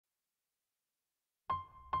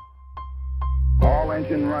all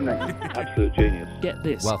engine running. Absolute genius. Get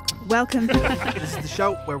this. Welcome. This is the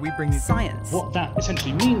show where we bring you Science. What that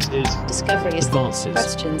essentially means is discoveries, advances,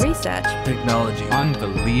 Questions. Research. technology.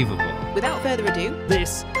 Unbelievable. Without further ado,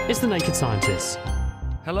 this is The Naked Scientists.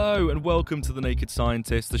 Hello and welcome to The Naked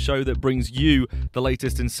Scientists, the show that brings you the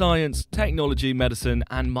latest in science, technology, medicine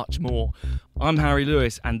and much more. I'm Harry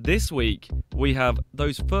Lewis, and this week we have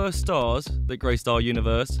those first stars that graced our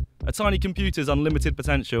universe, a tiny computer's unlimited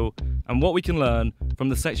potential, and what we can learn from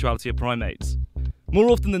the sexuality of primates.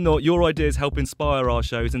 More often than not, your ideas help inspire our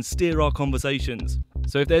shows and steer our conversations.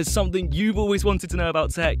 So if there's something you've always wanted to know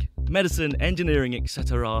about tech, medicine, engineering,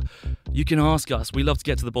 etc., you can ask us. We love to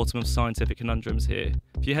get to the bottom of scientific conundrums here.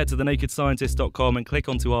 If you head to thenakedscientist.com and click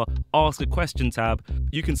onto our Ask a Question tab,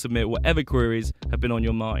 you can submit whatever queries have been on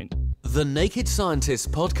your mind. The Naked Scientists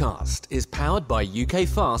podcast is powered by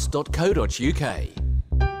ukfast.co.uk.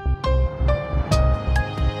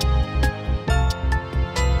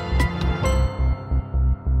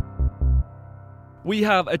 We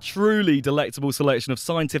have a truly delectable selection of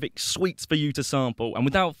scientific sweets for you to sample, and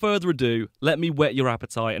without further ado, let me whet your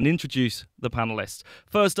appetite and introduce the panellists.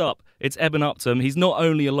 First up, it's Eben Upton. He's not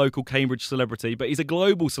only a local Cambridge celebrity, but he's a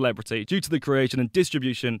global celebrity due to the creation and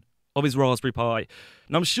distribution of his Raspberry Pi.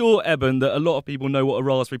 And I'm sure, Eben, that a lot of people know what a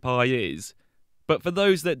Raspberry Pi is, but for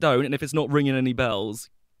those that don't, and if it's not ringing any bells,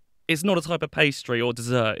 it's not a type of pastry or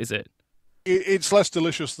dessert, is it? It's less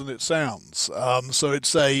delicious than it sounds. So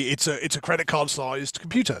it's a credit card sized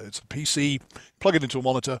computer. It's a PC. Plug it into a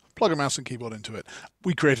monitor. Plug a mouse and keyboard into it.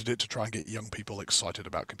 We created it to try and get young people excited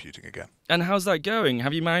about computing again. And how's that going?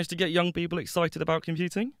 Have you managed to get young people excited about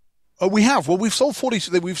computing? We have. Well, we've sold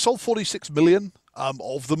 46 million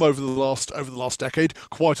of them over the last decade.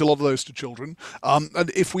 Quite a lot of those to children. And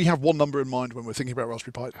if we have one number in mind when we're thinking about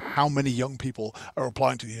Raspberry Pi, how many young people are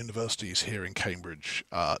applying to the universities here in Cambridge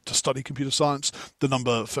to study computer science? The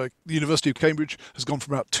number for the University of Cambridge has gone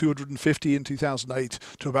from about 250 in 2008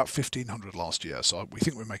 to about 1,500 last year. So we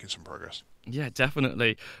think we're making some progress. Yeah,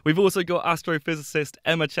 definitely. We've also got astrophysicist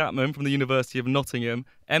Emma Chapman from the University of Nottingham.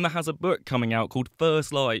 Emma has a book coming out called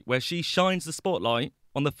First Light, where she shines the spotlight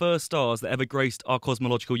on the first stars that ever graced our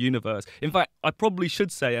cosmological universe. In fact, I probably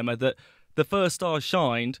should say, Emma, that the first star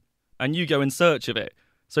shined and you go in search of it.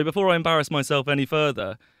 So before I embarrass myself any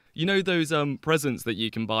further, you know those presents that you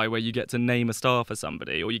can buy where you get to name a star for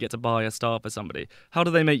somebody or you get to buy a star for somebody? How do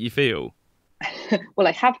they make you feel? Well,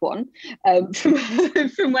 I have one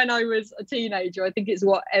from when I was a teenager. I think it's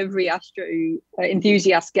what every astro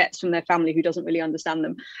enthusiast gets from their family who doesn't really understand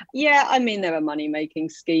them. Yeah, I mean, they're a money-making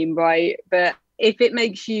scheme, right? But if it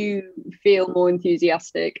makes you feel more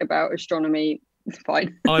enthusiastic about astronomy, it's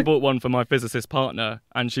fine. I bought one for my physicist partner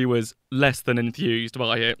and she was less than enthused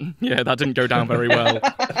by it. Yeah, that didn't go down very well.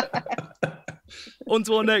 On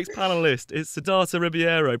to our next panellist. It's Siddhartha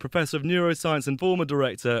Ribeiro, Professor of Neuroscience and former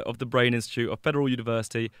Director of the Brain Institute of Federal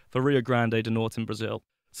University for Rio Grande do Norte in Brazil.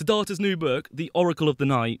 Siddhartha's new book, The Oracle of the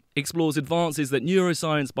Night, explores advances that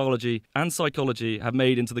neuroscience, biology and psychology have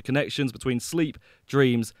made into the connections between sleep,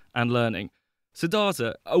 dreams and learning.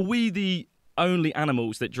 Siddhartha, are we the only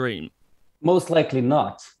animals that dream? Most likely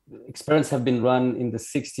not. Experiments have been run in the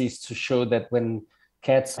 60s to show that when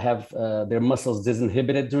cats have their muscles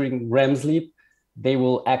disinhibited during REM sleep, they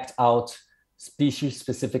will act out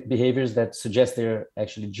species-specific behaviors that suggest they're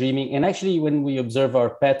actually dreaming. And actually, when we observe our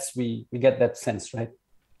pets, we get that sense, right?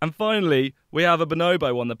 And finally, we have a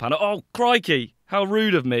bonobo on the panel. Oh, crikey, how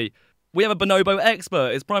rude of me. We have a bonobo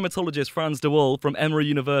expert. It's primatologist Frans de Waal from Emory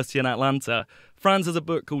University in Atlanta. Frans has a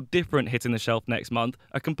book called Different hitting the shelf next month,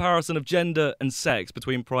 a comparison of gender and sex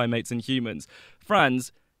between primates and humans.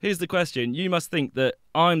 Frans, here's the question. You must think that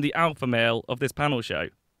I'm the alpha male of this panel show.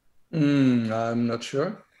 I'm not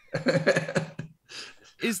sure.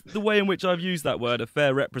 Is the way in which I've used that word a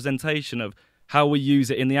fair representation of how we use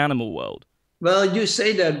it in the animal world? Well, you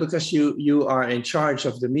say that because you are in charge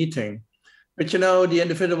of the meeting. But, you know, the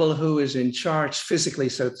individual who is in charge physically,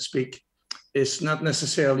 so to speak, is not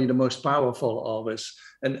necessarily the most powerful always.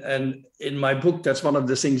 And in my book, that's one of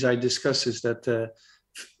the things I discuss is that,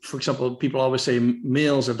 for example, people always say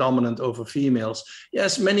males are dominant over females.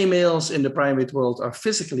 Yes, many males in the primate world are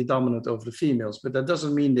physically dominant over the females, but that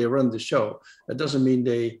doesn't mean they run the show. That doesn't mean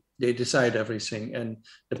they decide everything. And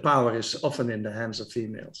the power is often in the hands of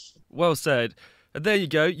females. Well said. There you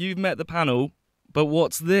go. You've met the panel. But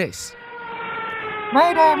what's this?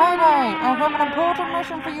 Mayday, mayday! I have an important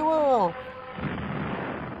mission for you all.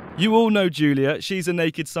 You all know Julia. She's a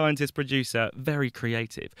Naked Scientist producer, very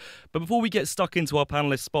creative. But before we get stuck into our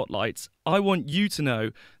panellist spotlights, I want you to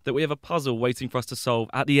know that we have a puzzle waiting for us to solve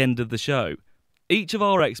at the end of the show. Each of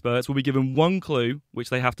our experts will be given one clue, which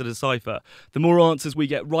they have to decipher. The more answers we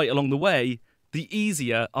get right along the way, the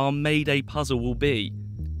easier our Mayday puzzle will be.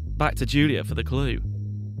 Back to Julia for the clue.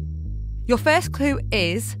 Your first clue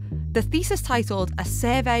is the thesis titled A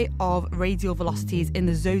Survey of Radial Velocities in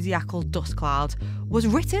the Zodiacal Dust Cloud was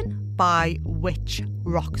written by which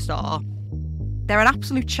rock star? They're an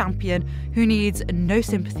absolute champion who needs no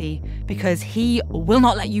sympathy because he will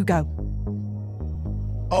not let you go.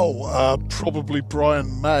 Oh, probably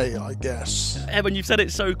Brian May, I guess. Evan, you've said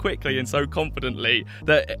it so quickly and so confidently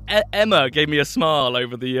that Emma gave me a smile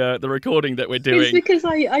over the recording that we're doing. It's because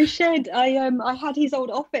I had his old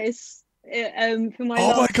office for my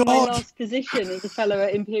last position as a fellow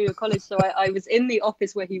at Imperial College. So I was in the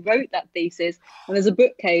office where he wrote that thesis, and there's a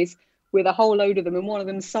bookcase with a whole load of them, and one of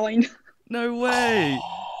them signed. No way.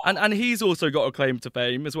 And he's also got a claim to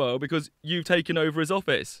fame as well because you've taken over his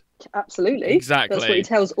office. Absolutely. Exactly. That's what he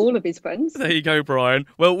tells all of his friends. There you go, Brian.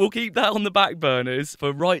 Well, we'll keep that on the back burners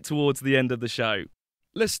for right towards the end of the show.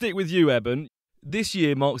 Let's stick with you, Eben. This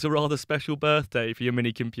year marks a rather special birthday for your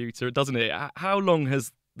mini computer, doesn't it? How long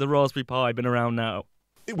has the Raspberry Pi been around now?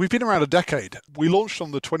 We've been around a decade. We launched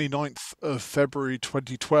on the 29th of February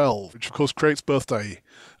 2012, which of course creates birthday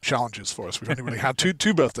challenges for us. We've only really had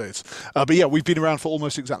two birthdays. But yeah, we've been around for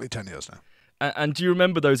almost exactly 10 years now. And do you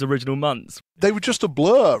remember those original months? They were just a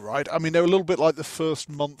blur, right? I mean, they were a little bit like the first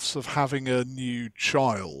months of having a new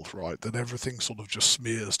child, right? That everything sort of just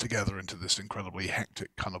smears together into this incredibly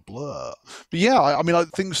hectic kind of blur. But yeah, I mean,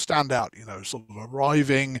 things stand out, sort of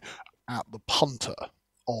arriving at the Punter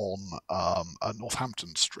on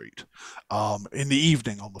Northampton Street in the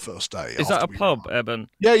evening on the first day. Is that a pub, Eben?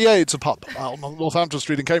 Yeah, it's a pub on Northampton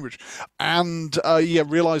Street in Cambridge. And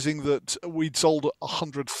realising that we'd sold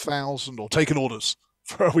 100,000 or taken orders.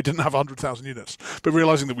 We didn't have 100,000 units, but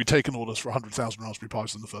realising that we'd taken orders for 100,000 Raspberry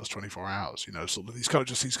Pis in the first 24 hours, sort of these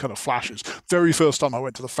kind of flashes. Very first time I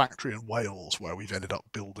went to the factory in Wales where we've ended up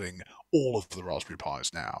building all of the Raspberry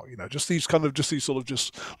Pis now, just these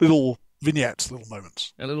little vignettes, little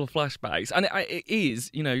moments. Little flashbacks. And it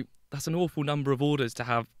is, that's an awful number of orders to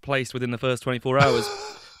have placed within the first 24 hours.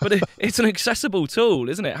 But it's an accessible tool,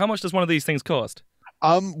 isn't it? How much does one of these things cost?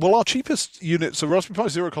 Well, our cheapest unit, so Raspberry Pi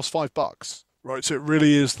Zero costs $5. Right, so it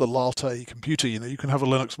really is the latte computer. You can have a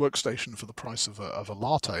Linux workstation for the price of a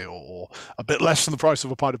latte, or a bit less than the price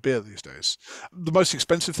of a pint of beer these days. The most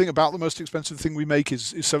expensive thing we make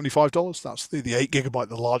is $75. That's the 8 gigabyte,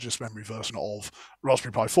 the largest memory version of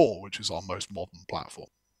Raspberry Pi 4, which is our most modern platform.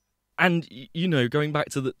 And, going back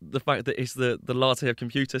to the fact that it's the latte of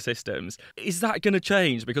computer systems, is that going to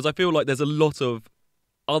change? Because I feel like there's a lot of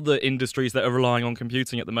other industries that are relying on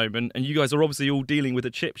computing at the moment, and you guys are obviously all dealing with a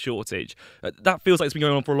chip shortage. That feels like it's been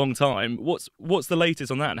going on for a long time. What's the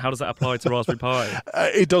latest on that, and how does that apply to Raspberry Pi?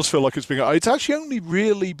 It does feel like it's actually only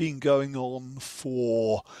really been going on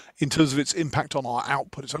in terms of its impact on our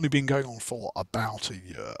output, it's only been going on for about a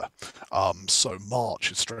year. So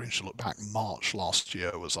March, it's strange to look back, March last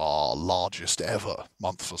year was our largest ever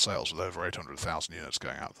month for sales, with over 800,000 units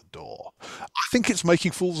going out the door. I think it's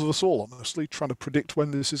making fools of us all, honestly, trying to predict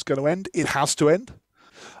when this is going to end. It has to end.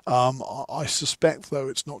 I suspect, though,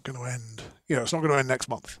 it's not going to end. It's not going to end next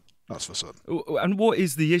month. That's for certain. And what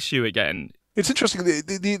is the issue again? It's interesting. The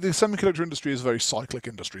semiconductor industry is a very cyclic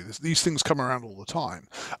industry. These things come around all the time.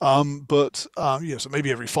 So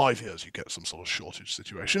maybe every 5 years you get some sort of shortage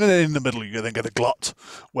situation, and then in the middle you then get a glut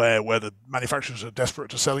where the manufacturers are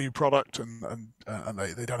desperate to sell you product, and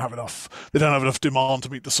they don't have enough demand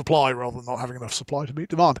to meet the supply, rather than not having enough supply to meet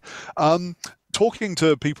demand. Talking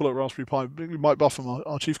to people at Raspberry Pi, Mike Buffum,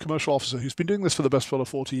 our chief commercial officer, who's been doing this for the best part of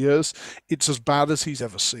 40 years, it's as bad as he's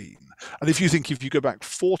ever seen. And if you go back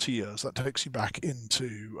 40 years, that takes you back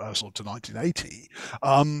into sort of to 1980.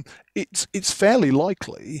 It's fairly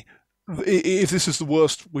likely, if this is the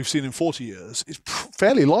worst we've seen in 40 years, it's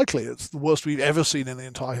fairly likely it's the worst we've ever seen in the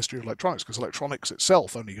entire history of electronics, because electronics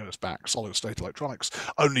itself only goes back, solid-state electronics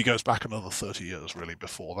only goes back another 30 years really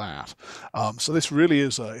before that. So this really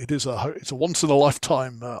is it's a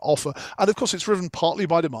once-in-a-lifetime offer, and of course it's driven partly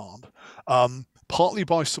by demand, partly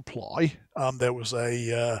by supply. There was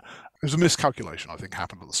a miscalculation, I think,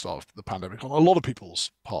 happened at the start of the pandemic on a lot of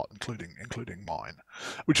people's part, including mine,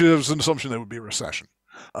 which is an assumption there would be a recession.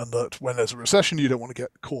 And that when there's a recession, you don't want to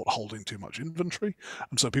get caught holding too much inventory.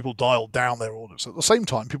 And so people dialed down their orders. At the same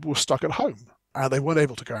time, people were stuck at home. They weren't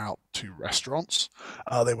able to go out to restaurants.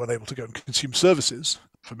 They weren't able to go and consume services.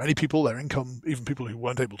 For many people, their income, even people who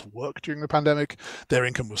weren't able to work during the pandemic, their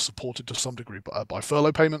income was supported to some degree by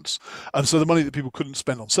furlough payments. And so the money that people couldn't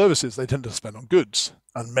spend on services, they tended to spend on goods.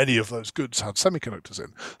 And many of those goods had semiconductors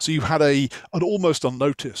in. So you had an almost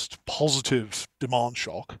unnoticed positive demand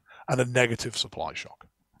shock and a negative supply shock.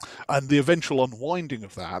 And the eventual unwinding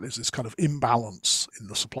of that is this kind of imbalance in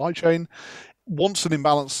the supply chain. Once an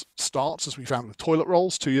imbalance starts, as we found with toilet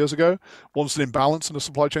rolls 2 years ago, once an imbalance in the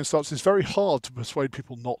supply chain starts, it's very hard to persuade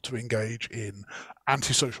people not to engage in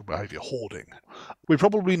antisocial behavior, hoarding. We're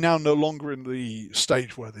probably now no longer in the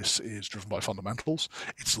stage where this is driven by fundamentals.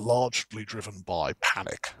 It's largely driven by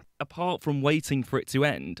panic. Apart from waiting for it to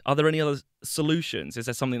end, are there any other solutions? Is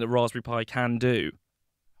there something that Raspberry Pi can do?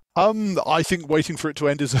 I think waiting for it to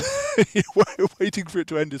end is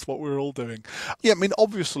what we're all doing. Yeah, I mean,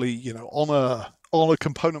 obviously, on a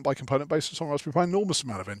component by component basis on Raspberry Pi, enormous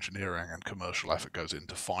amount of engineering and commercial effort goes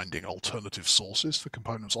into finding alternative sources for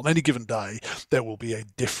components. On any given day, there will be a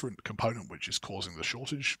different component which is causing the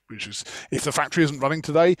shortage. Which is, if the factory isn't running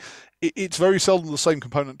today, it's very seldom the same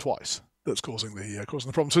component twice that's causing the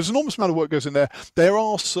problem. So there's an enormous amount of work goes in there. There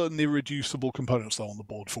are certain irreducible components, though, on the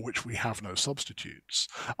board for which we have no substitutes.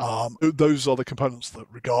 Those are the components that,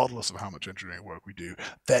 regardless of how much engineering work we do,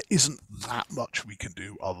 there isn't that much we can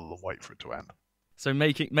do other than wait for it to end. So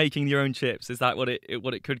making your own chips, is that what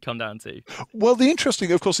it could come down to? Well, the interesting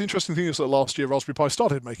thing is that last year Raspberry Pi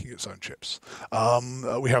started making its own chips.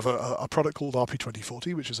 We have a product called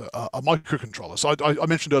RP2040, which is a microcontroller. So I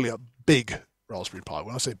mentioned earlier, big Raspberry Pi.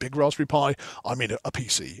 When I say big Raspberry Pi, I mean a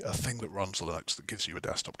PC, a thing that runs Linux, that gives you a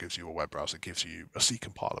desktop, gives you a web browser, gives you a C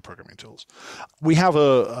compiler, programming tools. We have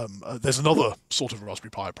there's another sort of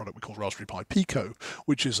Raspberry Pi product we call Raspberry Pi Pico,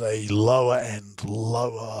 which is a lower end,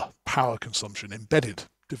 lower power consumption embedded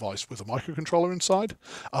device with a microcontroller inside.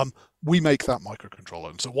 We make that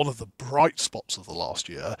microcontroller. And so one of the bright spots of the last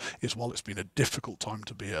year is, while it's been a difficult time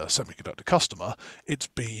to be a semiconductor customer, it's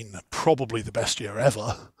been probably the best year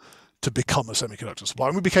ever to become a semiconductor supplier.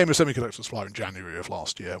 And we became a semiconductor supplier in January of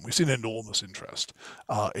last year. And we've seen enormous interest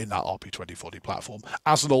in that RP2040 platform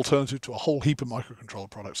as an alternative to a whole heap of microcontroller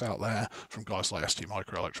products out there from guys like ST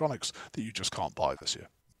Microelectronics that you just can't buy this year.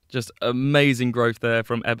 Just amazing growth there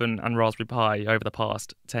from Eben and Raspberry Pi over the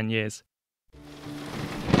past 10 years.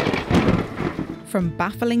 From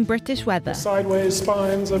baffling British weather, sideways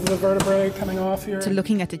spines of the vertebrae coming off here, to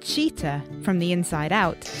looking at a cheetah from the inside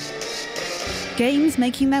out, games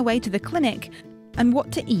making their way to the clinic, and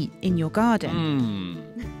what to eat in your garden.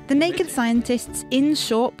 The Naked Scientists In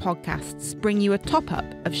Short podcasts bring you a top-up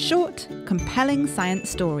of short, compelling science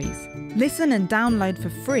stories. Listen and download for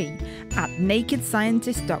free at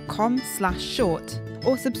nakedscientist.com/short,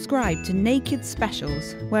 or subscribe to Naked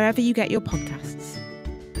Specials wherever you get your podcasts.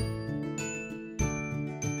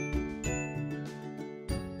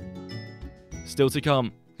 Still to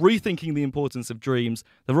come, rethinking the importance of dreams,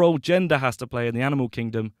 the role gender has to play in the animal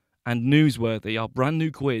kingdom, and Newsworthy, our brand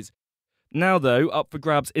new quiz. Now though, up for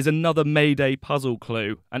grabs is another Mayday puzzle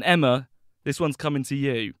clue. And Emma, this one's coming to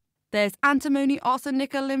you. There's antimony,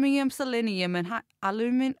 arsenic, aluminium, selenium, and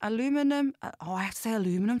aluminum. Oh, I have to say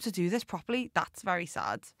aluminum to do this properly. That's very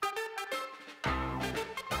sad.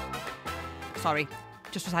 Sorry,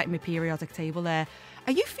 just reciting my periodic table there.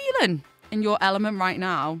 Are you feeling in your element right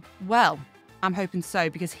now? Well, I'm hoping so,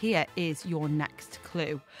 because here is your next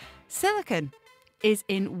clue. Silicon is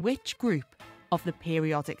in which group of the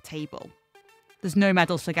periodic table? There's no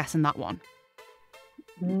medals for guessing that one.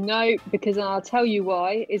 No, because I'll tell you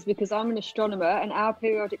why. Is because I'm an astronomer, and our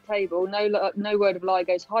periodic table, no word of lie,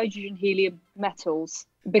 goes hydrogen, helium, metals.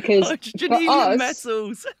 Because hydrogen, helium,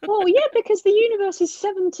 metals. Well, yeah, because the universe is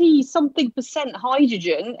 70-something%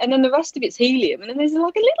 hydrogen, and then the rest of it's helium, and then there's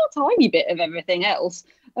like a little tiny bit of everything else.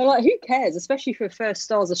 And like, who cares? Especially for a first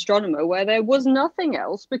stars astronomer, where there was nothing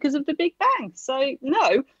else because of the Big Bang. So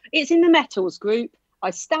no, it's in the metals group. I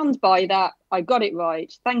stand by that. I got it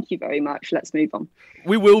right. Thank you very much. Let's move on.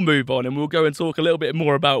 We will move on, and we'll go and talk a little bit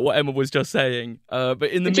more about what Emma was just saying. But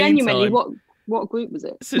in the genuinely, meantime, what group was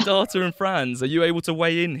it? Siddhartha and Franz, are you able to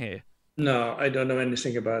weigh in here? No, I don't know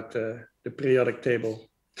anything about the periodic table.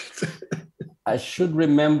 I should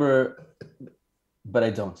remember, but I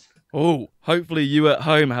don't. Oh, hopefully you at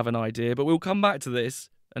home have an idea, but we'll come back to this,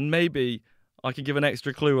 and maybe I can give an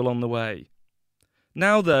extra clue along the way.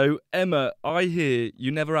 Now though, Emma, I hear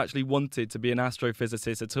you never actually wanted to be an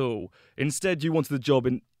astrophysicist at all. Instead, you wanted a job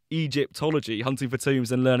in Egyptology, hunting for tombs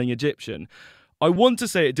and learning Egyptian. I want to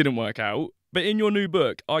say it didn't work out, but in your new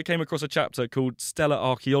book, I came across a chapter called Stellar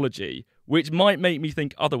Archaeology, which might make me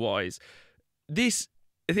think otherwise. This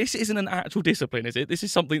This isn't an actual discipline, is it? This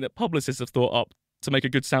is something that publicists have thought up to make a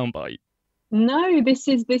good soundbite. No, this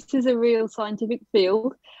is a real scientific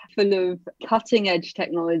field full of cutting edge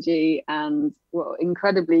technology and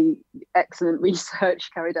incredibly excellent research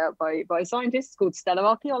carried out by scientists called stellar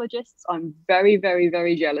archaeologists. I'm very, very,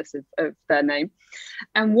 very jealous of their name.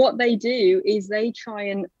 And what they do is they try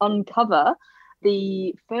and uncover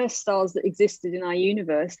the first stars that existed in our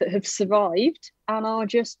universe that have survived and are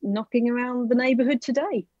just knocking around the neighborhood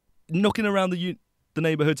today. Knocking around the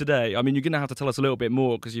neighborhood today? I mean, you're going to have to tell us a little bit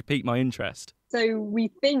more because you piqued my interest. So we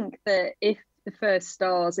think that if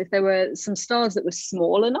there were some stars that were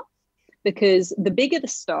small enough, because the bigger the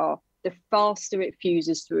star, the faster it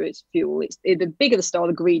fuses through its fuel. The bigger the star,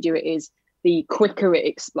 the greedier it is, the quicker it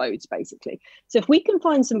explodes, basically. So if we can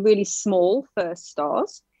find some really small first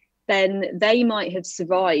stars, then they might have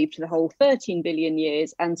survived the whole 13 billion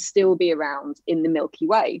years and still be around in the Milky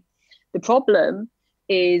Way. The problem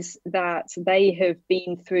is that they have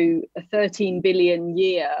been through a 13 billion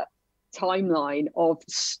year timeline of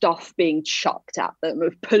stuff being chucked at them,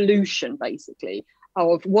 of pollution, basically,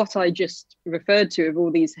 of what I just referred to, of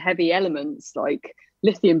all these heavy elements like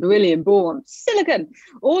lithium, beryllium, boron, silicon,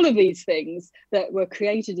 all of these things that were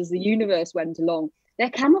created as the universe went along. They're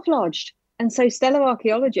camouflaged. And so stellar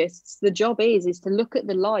archaeologists, the job is to look at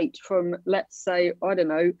the light from, let's say, I don't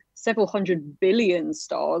know, several hundred billion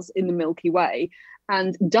stars in the Milky Way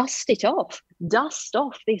and dust off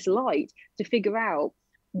this light to figure out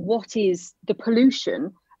what is the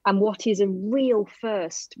pollution and what is a real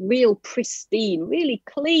first, real pristine, really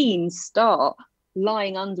clean star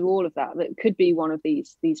lying under all of that could be one of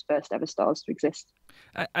these first ever stars to exist.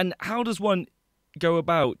 And how does one go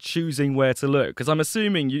about choosing where to look? Because I'm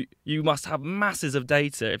assuming you must have masses of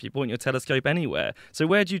data if you point your telescope anywhere. So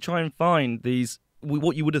where do you try and find these,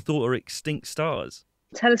 what you would have thought are extinct stars?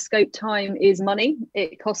 Telescope time is money.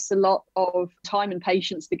 It costs a lot of time and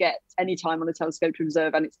patience to get any time on a telescope to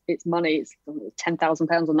observe, and it's money. It's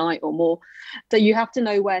 £10,000 a night or more. So you have to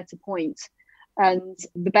know where to point. And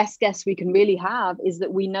the best guess we can really have is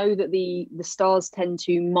that we know that the stars tend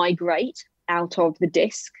to migrate out of the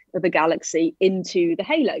disk of a galaxy into the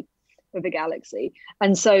halo of a galaxy.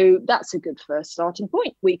 And so that's a good first starting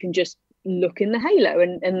point. We can just look in the halo,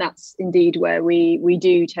 and that's indeed where we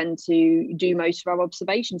do tend to do most of our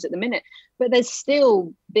observations at the minute. But there's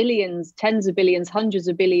still billions, tens of billions, hundreds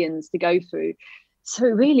of billions to go through. So it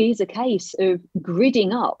really is a case of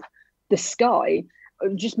gridding up the sky,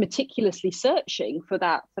 just meticulously searching for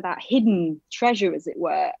that hidden treasure, as it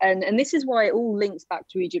were. And this is why it all links back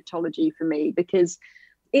to Egyptology for me, because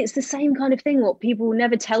it's the same kind of thing. What people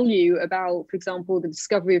never tell you about, for example, the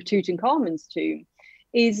discovery of Tutankhamun's tomb,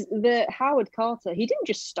 is that Howard Carter, he didn't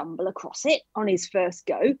just stumble across it on his first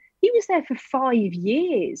go. He was there for 5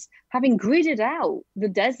 years, having gridded out the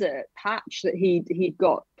desert patch that he'd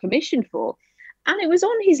got permission for. And it was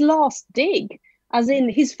on his last dig, as in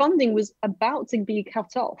his funding was about to be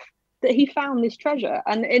cut off, that he found this treasure.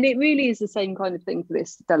 And it really is the same kind of thing for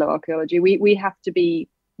this stellar archaeology. We have to be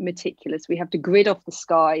meticulous. We have to grid off the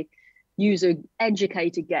sky, use an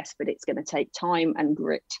educated guess, but it's going to take time and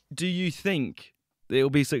grit. Do you think it'll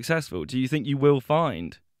be successful? Do you think you will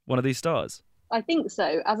find one of these stars? I think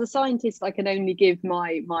so. As a scientist, I can only give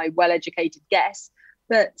my well-educated guess,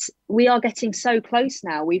 but we are getting so close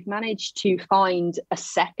now. We've managed to find a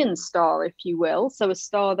second star, if you will. So a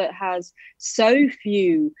star that has so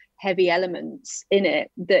few heavy elements in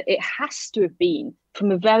it that it has to have been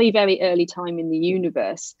from a very, very early time in the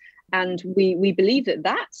universe. And we believe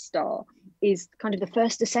that star is kind of the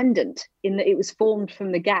first descendant, in that it was formed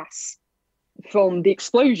from the gas from the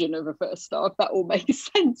explosion of a first star, if that all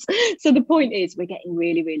makes sense. So the point is, we're getting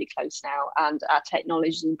really, really close now, and our technology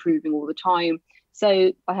is improving all the time.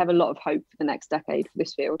 So I have a lot of hope for the next decade for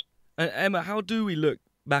this field. And Emma, how do we look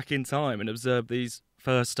back in time and observe these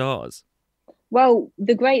first stars? Well,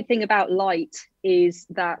 the great thing about light is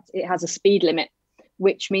that it has a speed limit,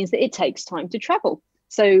 which means that it takes time to travel.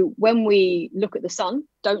 So when we look at the sun,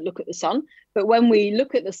 don't look at the sun, but when we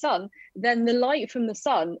look at the sun, then the light from the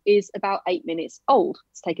sun is about 8 minutes old.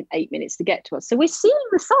 It's taken 8 minutes to get to us. So we're seeing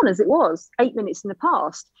the sun as it was 8 minutes in the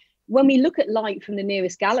past. When we look at light from the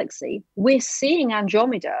nearest galaxy, we're seeing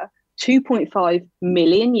Andromeda 2.5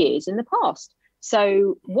 million years in the past.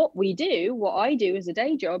 So what I do as a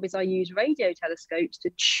day job, is I use radio telescopes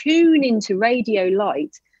to tune into radio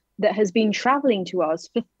light that has been traveling to us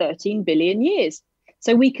for 13 billion years.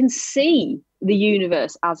 So we can see the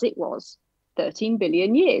universe as it was 13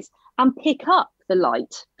 billion years and pick up the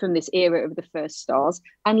light from this era of the first stars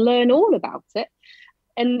and learn all about it.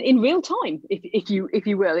 And in real time, if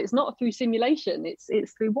you will. It's not through simulation,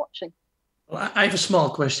 it's through watching. I have a small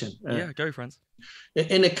question. Yeah, go, Franz.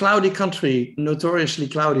 In a cloudy country, notoriously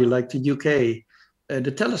cloudy like the UK,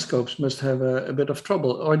 the telescopes must have a bit of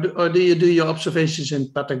trouble. Or do you do your observations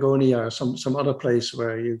in Patagonia or some other place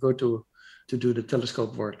where you go to do the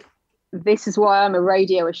telescope work? This is why I'm a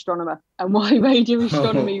radio astronomer and why radio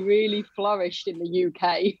astronomy really flourished in the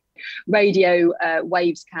UK. Radio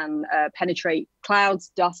waves can penetrate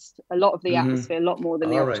clouds, dust, a lot of the atmosphere, a lot more than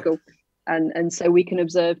the optical. And so we can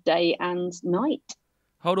observe day and night.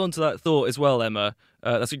 Hold on to that thought as well, Emma.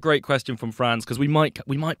 That's a great question from Franz, because we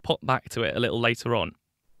might pop back to it a little later on.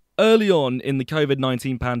 Early on in the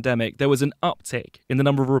COVID-19 pandemic, there was an uptick in the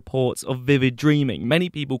number of reports of vivid dreaming. Many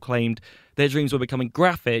people claimed their dreams were becoming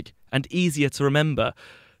graphic and easier to remember.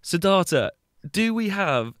 Siddhartha, do we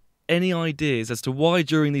have any ideas as to why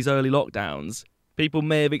during these early lockdowns people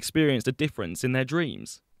may have experienced a difference in their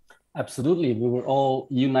dreams? Absolutely. We were all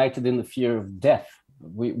united in the fear of death.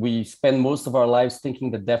 We spend most of our lives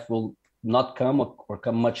thinking that death will not come or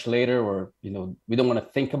come much later, or we don't want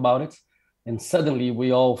to think about it. And suddenly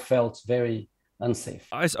we all felt very unsafe.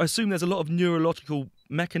 I assume there's a lot of neurological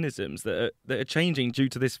mechanisms that are changing due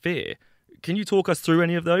to this fear. Can you talk us through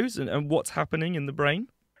any of those and what's happening in the brain?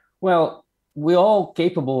 Well, we're all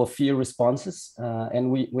capable of fear responses. And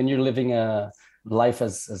when you're living a life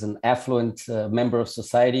as an affluent member of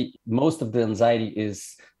society, most of the anxiety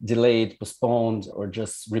is delayed, postponed, or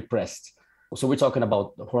just repressed. So we're talking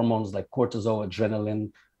about hormones like cortisol,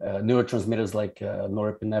 adrenaline, neurotransmitters like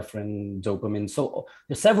norepinephrine, dopamine. So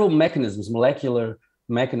there's several mechanisms, molecular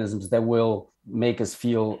mechanisms, that will make us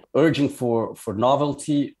feel urging for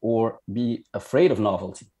novelty or be afraid of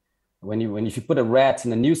novelty. If you put a rat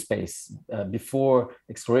in a new space, before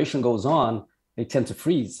exploration goes on, they tend to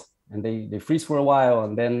freeze. And they freeze for a while,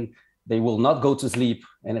 and then they will not go to sleep.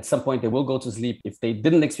 And at some point they will go to sleep. If they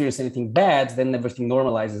didn't experience anything bad, then everything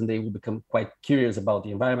normalizes and they will become quite curious about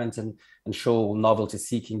the environment and show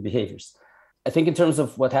novelty-seeking behaviors. I think in terms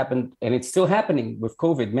of what happened, and it's still happening with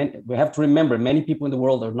COVID, we have to remember many people in the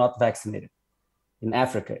world are not vaccinated. In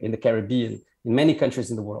Africa, in the Caribbean, in many countries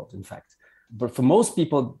in the world, in fact. But for most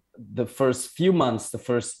people, the first few months, the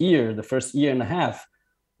first year and a half,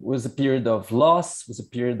 was a period of loss, was a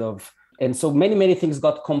period of, and so many things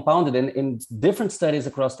got compounded. And in different studies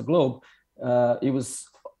across the globe, it was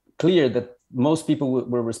clear that most people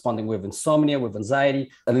were responding with insomnia, with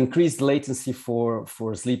anxiety, an increased latency for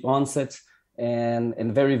sleep onset,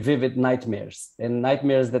 and very vivid nightmares, and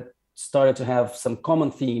nightmares that started to have some common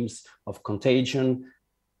themes of contagion.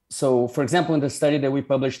 So, for example, in the study that we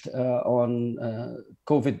published on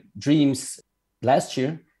COVID dreams last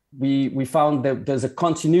year, we found that there's a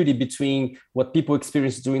continuity between what people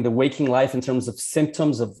experience during the waking life in terms of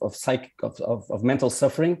symptoms of mental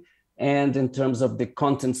suffering, and in terms of the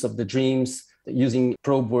contents of the dreams, using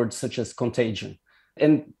probe words such as contagion.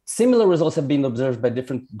 And similar results have been observed by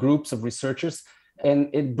different groups of researchers, and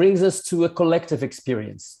it brings us to a collective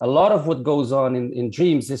experience. A lot of what goes on in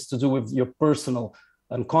dreams is to do with your personal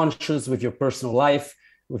unconscious, with your personal life,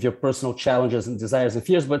 with your personal challenges and desires and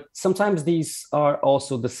fears, but sometimes these are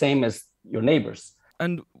also the same as your neighbors.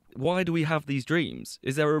 And why do we have these dreams?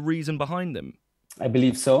 Is there a reason behind them? I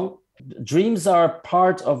believe so. Dreams are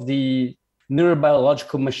part of the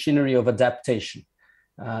neurobiological machinery of adaptation.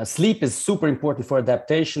 Sleep is super important for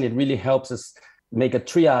adaptation. It really helps us make a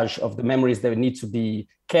triage of the memories that need to be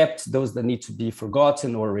kept, those that need to be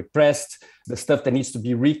forgotten or repressed, the stuff that needs to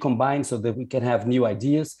be recombined so that we can have new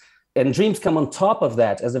ideas. And dreams come on top of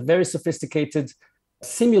that as a very sophisticated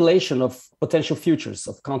simulation of potential futures,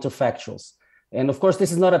 of counterfactuals. And of course,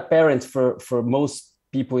 this is not apparent for most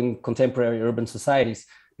people in contemporary urban societies,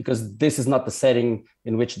 because this is not the setting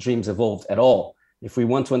in which dreams evolved at all. If we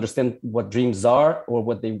want to understand what dreams are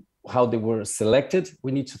or how they were selected,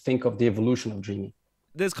 we need to think of the evolution of dreaming.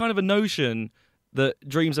 There's kind of a notion that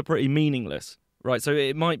dreams are pretty meaningless, right? So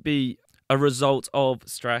it might be a result of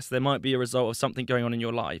stress. There might be a result of something going on in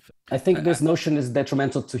your life. I think this notion is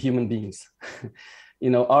detrimental to human beings.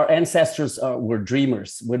 Our ancestors were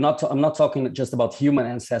dreamers. I'm not talking just about human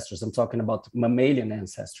ancestors. I'm talking about mammalian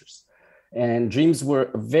ancestors. And dreams were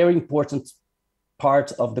a very important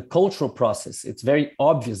part of the cultural process. It's very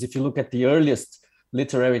obvious. If you look at the earliest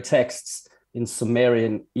literary texts in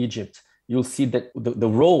Sumerian Egypt, you'll see that the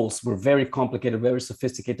roles were very complicated, very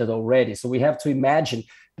sophisticated already. So we have to imagine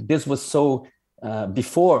that this was so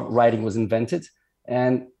before writing was invented.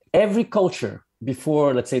 And every culture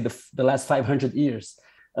before, let's say, the last 500 years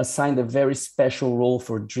assigned a very special role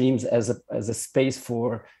for dreams as a space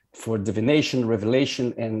for divination,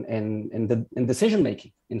 revelation, and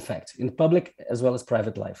decision-making, in fact, in public as well as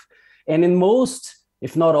private life. And in most,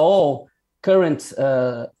 if not all, current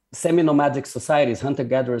semi-nomadic societies,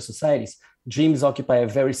 hunter-gatherer societies, dreams occupy a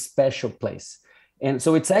very special place. And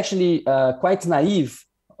so it's actually quite naive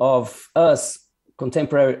of us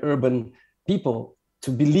contemporary urban people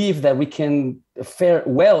to believe that we can fare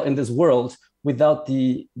well in this world without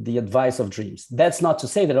the advice of dreams. That's not to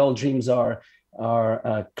say that all dreams are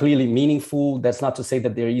clearly meaningful. That's not to say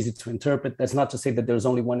that they're easy to interpret. That's not to say that there's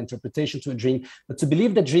only one interpretation to a dream. But to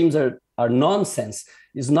believe that dreams are nonsense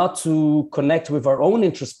is not to connect with our own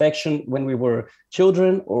introspection when we were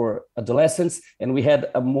children or adolescents, and we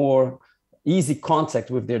had a more easy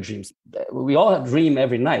contact with their dreams. We all dream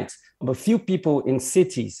every night, but few people in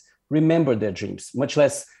cities remember their dreams, much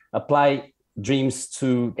less apply dreams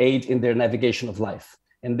to aid in their navigation of life.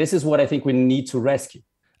 And this is what I think we need to rescue.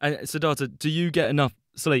 And Siddhartha, do you get enough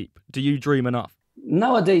sleep? Do you dream enough?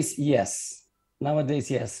 Nowadays, yes.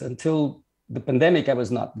 Until the pandemic, I was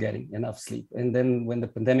not getting enough sleep. And then when the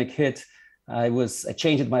pandemic hit, I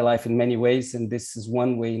changed my life in many ways. And this is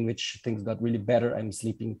one way in which things got really better. I'm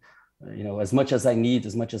sleeping as much as I need,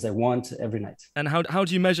 as much as I want every night. And how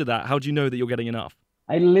do you measure that? How do you know that you're getting enough?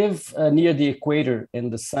 I live near the equator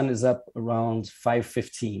and the sun is up around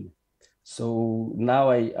 5:15. So now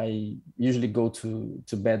I usually go to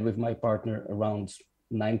bed with my partner around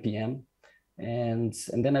 9 p.m. And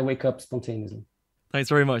then I wake up spontaneously. Thanks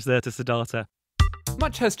very much there to Siddhartha.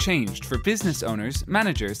 Much has changed for business owners,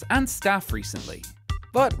 managers, and staff recently.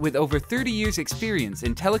 But with over 30 years' experience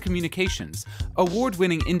in telecommunications,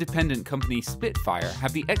 award-winning independent company Spitfire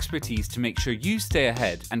have the expertise to make sure you stay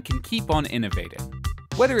ahead and can keep on innovating.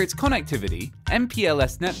 Whether it's connectivity,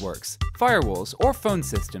 MPLS networks, firewalls, or phone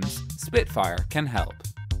systems, Spitfire can help.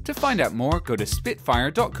 To find out more, go to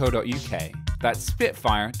spitfire.co.uk. That's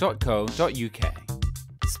spitfire.co.uk.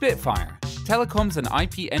 Spitfire, telecoms and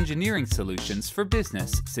IP engineering solutions for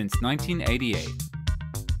business since 1988.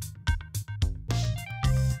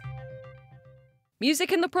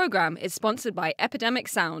 Music in the programme is sponsored by Epidemic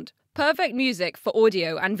Sound, perfect music for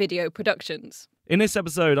audio and video productions. In this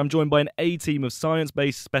episode, I'm joined by an A-team of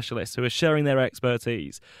science-based specialists who are sharing their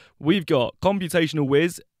expertise. We've got computational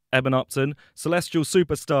whiz, Eben Upton, celestial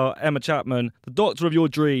superstar, Emma Chapman, the doctor of your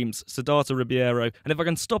dreams, Siddhartha Ribeiro, and if I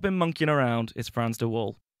can stop him monkeying around, it's Frans de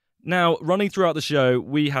Waal. Now, running throughout the show,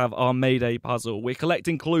 we have our Mayday puzzle. We're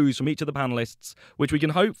collecting clues from each of the panellists, which we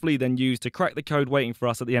can hopefully then use to crack the code waiting for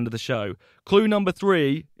us at the end of the show. Clue number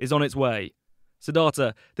 3 is on its way.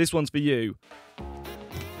 Siddhartha, this one's for you.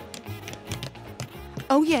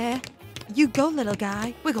 Oh yeah, you go little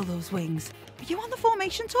guy, wiggle those wings. Are you on the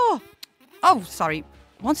formation tour? Oh, sorry,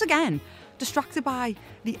 once again, distracted by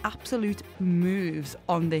the absolute moves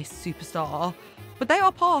on this superstar. But they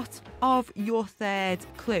are part of your third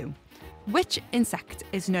clue. Which insect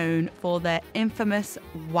is known for their infamous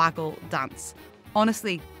waggle dance?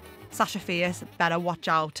 Honestly, Sasha Fierce, better watch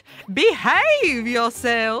out. Behave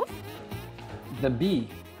yourself! The bee.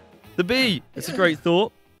 The bee! It's a great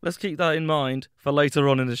thought. Let's keep that in mind for later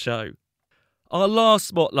on in the show. Our last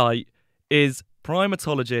spotlight is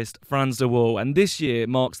primatologist Frans de Waal, and this year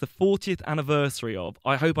marks the 40th anniversary of,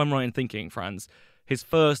 I hope I'm right in thinking, Frans, his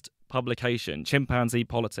first publication, Chimpanzee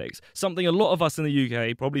Politics, something a lot of us in the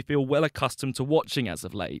UK probably feel well accustomed to watching as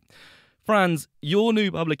of late. Frans, your new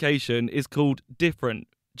publication is called Different,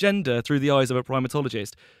 Gender Through the Eyes of a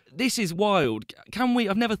Primatologist. This is wild.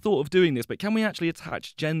 I've never thought of doing this, but can we actually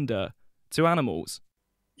attach gender to animals?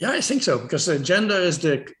 Yeah, I think so, because gender is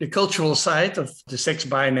the cultural side of the sex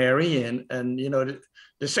binary, and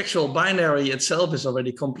the sexual binary itself is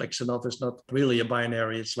already complex enough. It's not really a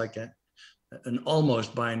binary, it's like an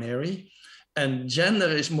almost binary. And gender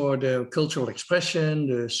is more the cultural expression,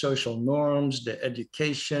 the social norms, the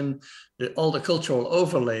education, all the cultural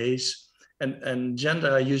overlays. And gender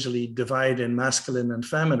are usually divided in masculine and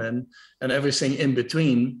feminine and everything in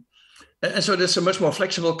between. And so there's a much more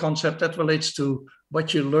flexible concept that relates to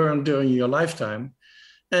what you learn during your lifetime.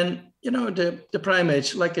 And, the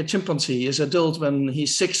primates, like a chimpanzee, is adult when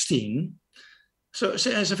he's 16. So it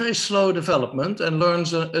has a very slow development and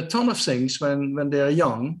learns a ton of things when they're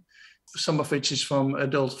young, some of which is from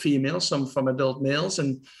adult females, some from adult males.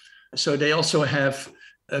 And so they also have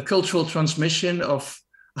a cultural transmission of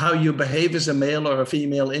how you behave as a male or a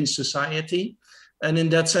female in society. And in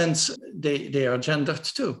that sense, they are gendered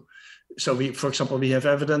too. So for example, we have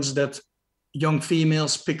evidence that young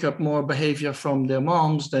females pick up more behavior from their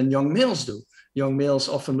moms than young males do. Young males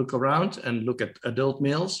often look around and look at adult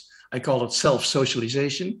males. I call it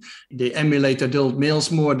self-socialization. They emulate adult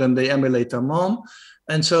males more than they emulate their mom.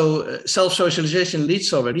 And so self-socialization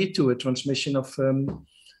leads already to a transmission of,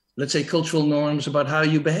 let's say, cultural norms about how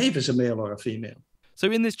you behave as a male or a female.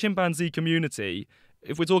 So in this chimpanzee community,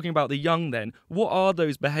 if we're talking about the young then, what are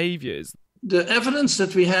those behaviours? The evidence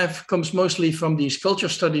that we have comes mostly from these culture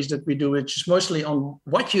studies that we do, which is mostly on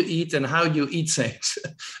what you eat and how you eat things,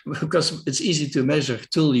 because it's easy to measure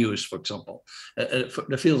tool use, for example.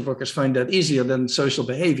 The field workers find that easier than social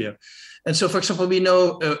behavior. And so, for example, we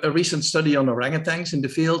know a recent study on orangutans in the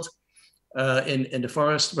field, in the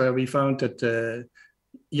forest, where we found that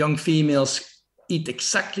young females eat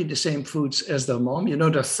exactly the same foods as their mom. You know,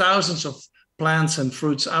 there are thousands of plants and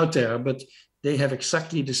fruits out there, but they have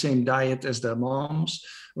exactly the same diet as their moms,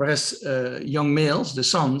 whereas young males, the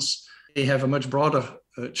sons, they have a much broader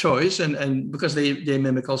choice, and because they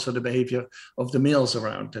mimic also the behavior of the males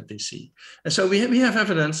around that they see. And so we have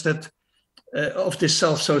evidence that of this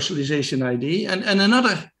self-socialization idea. And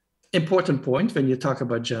another important point when you talk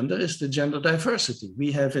about gender is the gender diversity.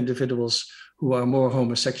 We have individuals who are more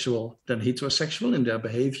homosexual than heterosexual in their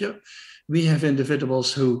behavior. We have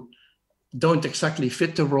individuals who don't exactly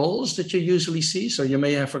fit the roles that you usually see. So you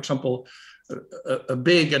may have, for example, a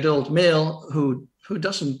big adult male who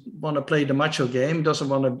doesn't want to play the macho game, doesn't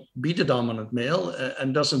want to be the dominant male,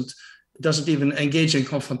 and doesn't even engage in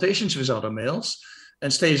confrontations with other males,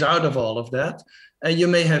 and stays out of all of that. And you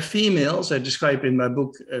may have females, I describe in my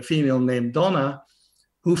book a female named Donna,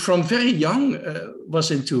 who from very young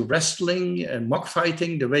was into wrestling and mock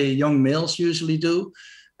fighting, the way young males usually do.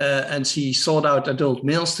 And she sought out adult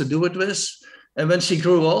males to do it with. And when she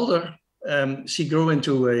grew older, she grew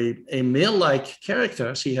into a male-like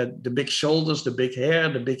character. She had the big shoulders, the big hair,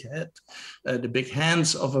 the big head, the big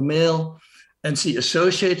hands of a male. And she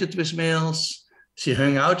associated with males. She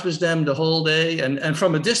hung out with them the whole day. And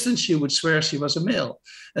from a distance, she would swear she was a male.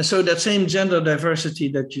 And so that same gender diversity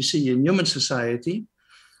that you see in human society,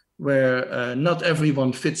 where not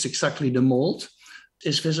everyone fits exactly the mold,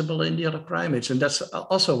 is visible in the other primates. And that's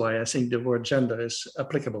also why I think the word gender is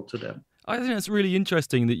applicable to them. I think it's really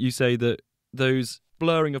interesting that you say that those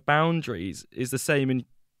blurring of boundaries is the same in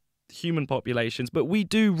human populations, but we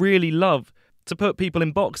do really love to put people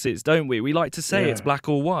in boxes, don't we? We like to say it's black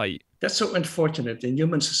or white. That's so unfortunate. In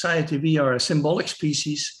human society, we are a symbolic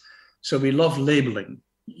species, so we love labeling.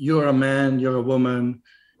 You're a man, you're a woman,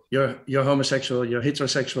 you're homosexual, you're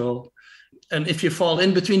heterosexual. And if you fall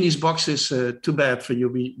in between these boxes, too bad for you.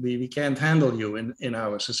 We can't handle you in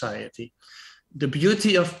our society. The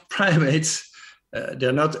beauty of primates,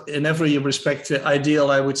 they're not in every respect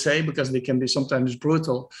ideal, I would say, because they can be sometimes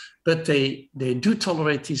brutal, but they do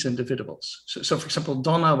tolerate these individuals. So for example,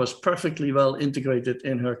 Donna was perfectly well integrated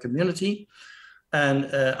in her community. And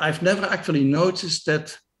I've never actually noticed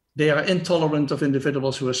that they are intolerant of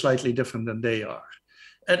individuals who are slightly different than they are.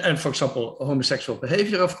 And for example, homosexual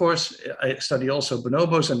behavior, of course, I study also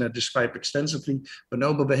bonobos and I describe extensively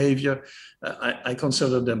bonobo behavior. I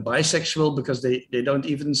consider them bisexual because they don't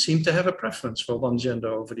even seem to have a preference for one gender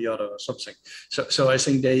over the other or something. So I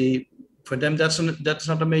think for them, that's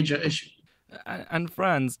not a major issue. And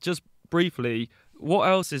Franz, just briefly, what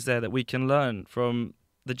else is there that we can learn from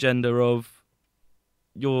the gender of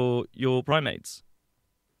your primates?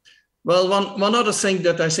 Well, one other thing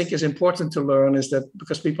that I think is important to learn is that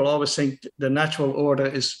because people always think the natural order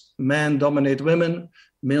is men dominate women,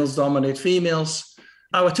 males dominate females.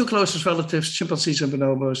 Our two closest relatives, chimpanzees and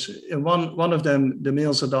bonobos, in one of them, the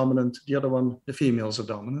males are dominant, the other one, the females are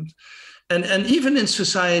dominant. And even in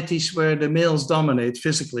societies where the males dominate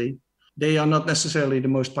physically, they are not necessarily the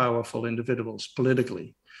most powerful individuals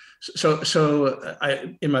politically. So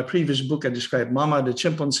in my previous book, I described Mama, the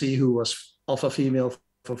chimpanzee, who was alpha female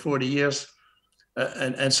for 40 years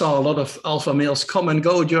and saw a lot of alpha males come and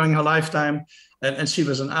go during her lifetime. And she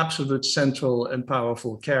was an absolute central and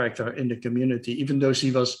powerful character in the community, even though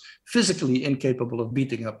she was physically incapable of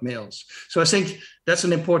beating up males. So I think that's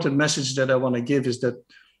an important message that I want to give, is that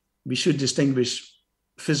we should distinguish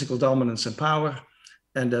physical dominance and power,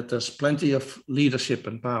 and that there's plenty of leadership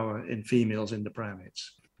and power in females in the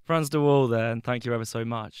primates. Franz de Waal there, and thank you ever so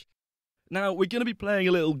much. Now, we're going to be playing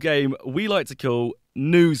a little game we like to call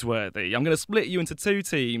Newsworthy. I'm going to split you into two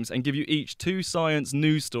teams and give you each two science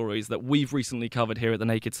news stories that we've recently covered here at The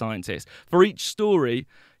Naked Scientist. For each story,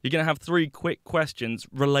 you're going to have three quick questions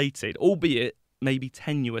related, albeit maybe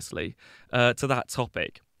tenuously, to that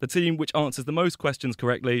topic. The team which answers the most questions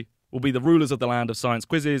correctly will be the rulers of the land of science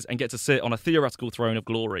quizzes and get to sit on a theoretical throne of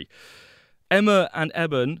glory. Emma and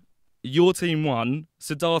Eben, your team won.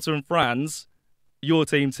 Siddhartha and Franz, your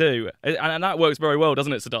team too. And that works very well,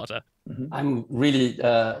 doesn't it, Siddhartha? I'm really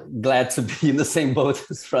glad to be in the same boat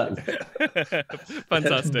as Franz.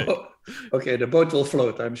 Fantastic. Okay, the boat will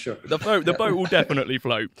float, I'm sure. The boat will definitely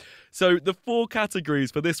float. So the four categories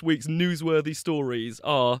for this week's newsworthy stories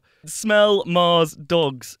are smell, Mars,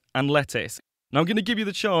 dogs, and lettuce. Now, I'm going to give you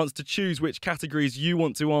the chance to choose which categories you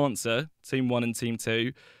want to answer, Team 1 and Team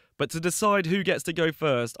 2. But to decide who gets to go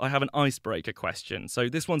first, I have an icebreaker question. So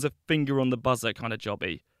this one's a finger on the buzzer kind of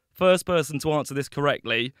jobby. First person to answer this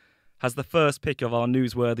correctly has the first pick of our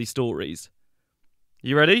newsworthy stories.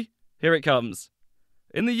 You ready? Here it comes.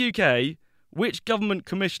 In the UK, which government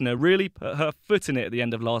commissioner really put her foot in it at the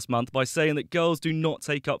end of last month by saying that girls do not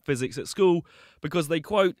take up physics at school because they,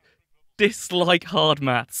 quote, dislike hard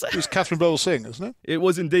maths? It was Catherine Bowles-Singh, isn't it? It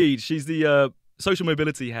was indeed. She's the social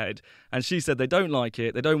mobility head, and she said they don't like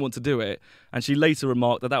it, they don't want to do it, and she later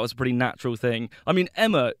remarked that that was a pretty natural thing. I mean,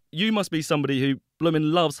 Emma, you must be somebody who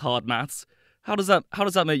blooming loves hard maths. How does that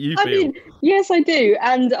make you feel? I mean, yes, I do,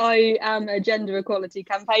 and I am a gender equality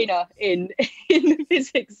campaigner in the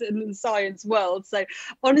physics and science world. So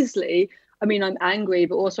honestly, I mean, I'm angry,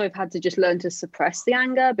 but also I've had to just learn to suppress the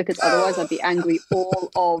anger, because otherwise I'd be angry all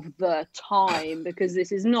of the time, because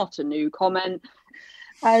this is not a new comment.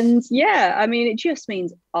 And yeah, I mean, it just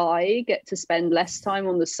means I get to spend less time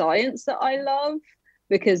on the science that I love,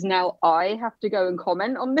 because now I have to go and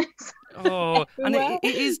comment on this. Oh, and it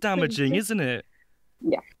is damaging, isn't it?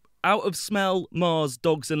 Yeah. Out of smell, Mars,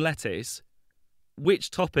 dogs and lettuce,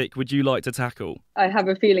 which topic would you like to tackle? I have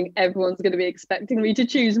a feeling everyone's going to be expecting me to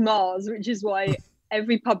choose Mars, which is why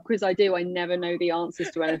every pub quiz I do, I never know the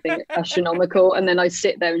answers to anything astronomical, and then I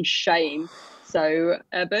sit there in shame. So,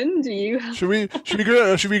 Eben, do you? Should we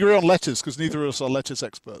agree on lettuce, because neither of us are lettuce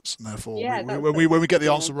experts, and therefore when we get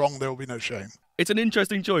the answer wrong, there will be no shame. It's an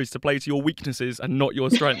interesting choice to play to your weaknesses and not your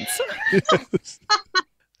strengths.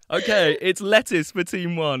 Okay, it's lettuce for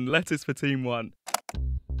Team 1. Lettuce for Team 1.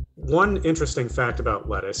 One interesting fact about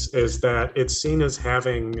lettuce is that it's seen as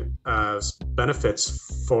having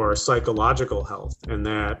benefits for psychological health, and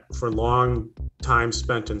that for long time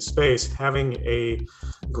spent in space, having a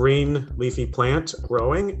green leafy plant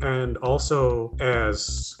growing and also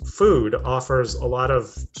as food offers a lot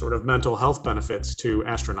of sort of mental health benefits to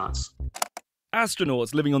astronauts.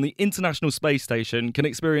 Astronauts living on the International Space Station can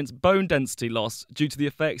experience bone density loss due to the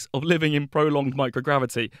effects of living in prolonged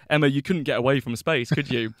microgravity. Emma, you couldn't get away from space, could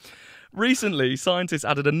you? Recently, scientists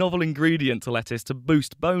added a novel ingredient to lettuce to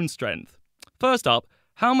boost bone strength. First up,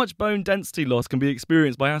 how much bone density loss can be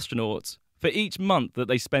experienced by astronauts for each month that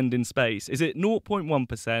they spend in space? Is it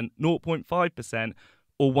 0.1%, 0.5%,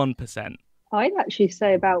 or 1%? I'd actually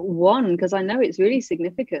say about 1, because I know it's really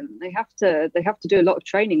significant. They have to do a lot of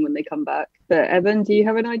training when they come back. But Evan, do you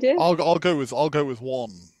have an idea? I'll go with 1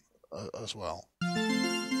 as well.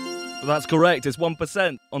 That's correct. It's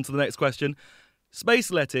 1%. On to the next question.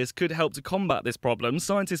 Space lettuce could help to combat this problem.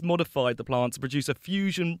 Scientists modified the plant to produce a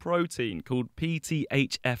fusion protein called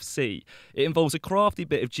PTHFC. It involves a crafty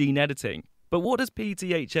bit of gene editing. But what does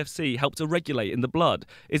PTHFC help to regulate in the blood?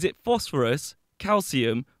 Is it phosphorus,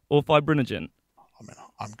 calcium, or fibrinogen?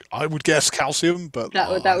 I would guess calcium, but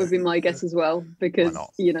that would be my guess as well, because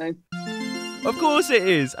Of course it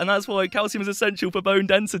is, and that's why calcium is essential for bone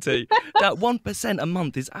density. That 1% a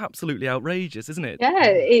month is absolutely outrageous, isn't it? Yeah,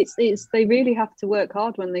 it's they really have to work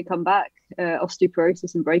hard when they come back.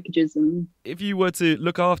 Osteoporosis and breakages, and if you were to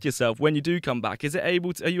look after yourself when you do come back, are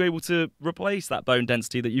you able to replace that bone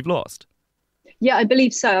density that you've lost? Yeah, I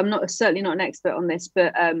believe so. I'm certainly not an expert on this,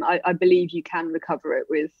 but I believe you can recover it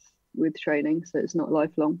with training, so it's not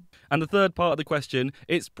lifelong. And the third part of the question,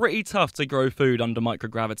 it's pretty tough to grow food under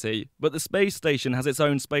microgravity, but the space station has its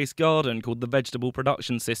own space garden called the Vegetable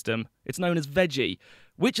Production System. It's known as Veggie.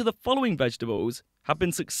 Which of the following vegetables have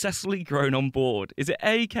been successfully grown on board? Is it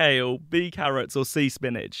A, kale, B, carrots, or C,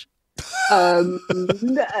 spinach? I'm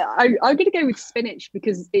going to go with spinach,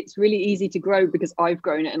 because it's really easy to grow, because I've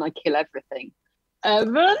grown it and I kill everything.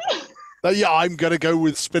 Evan? Yeah, I'm going to go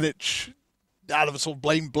with spinach. Out of a sort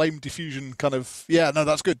of blame diffusion kind of,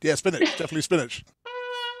 that's good. Yeah, spinach, definitely spinach.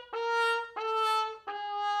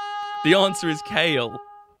 The answer is kale.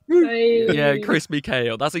 Yeah, crispy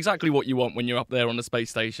kale. That's exactly what you want when you're up there on the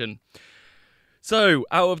space station. So,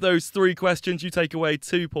 out of those 3 questions, you take away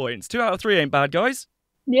 2 points. 2 out of 3 ain't bad, guys.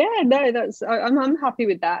 Yeah, no, I'm happy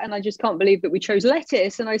with that, and I just can't believe that we chose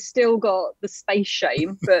lettuce and I still got the space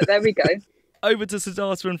shame, but there we go. Over to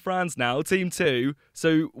Siddhartha and Franz now, Team 2.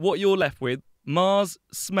 So, what you're left with, Mars,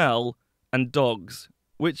 smell, and dogs.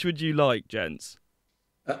 Which would you like, gents?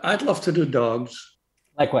 I'd love to do dogs.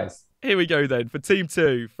 Likewise. Here we go then. For Team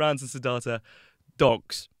 2, Franz and Siddhartha,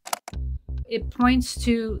 dogs. It points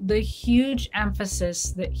to the huge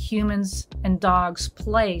emphasis that humans and dogs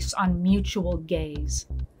place on mutual gaze.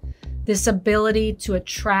 This ability to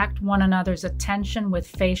attract one another's attention with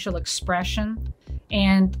facial expression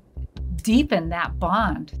and deepen that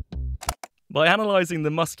bond. By analysing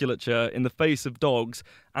the musculature in the face of dogs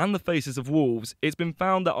and the faces of wolves, it's been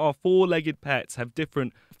found that our four-legged pets have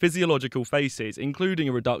different physiological faces, including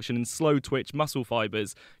a reduction in slow-twitch muscle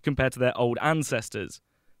fibres compared to their old ancestors.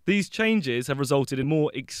 These changes have resulted in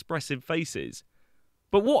more expressive faces.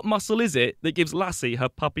 But what muscle is it that gives Lassie her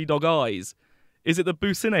puppy dog eyes? Is it the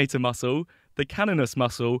buccinator muscle, the caninus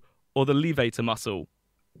muscle, or the levator muscle?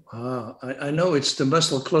 I know it's the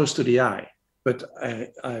muscle close to the eye, but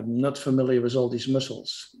I'm not familiar with all these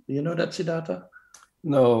muscles. Do you know that, Siddhartha?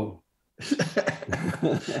 No.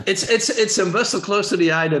 It's a muscle close to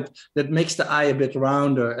the eye that makes the eye a bit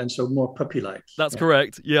rounder and so more puppy-like. That's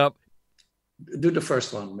correct, yep. Do the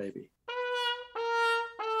first one, maybe.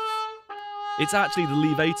 It's actually the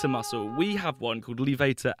levator muscle. We have one called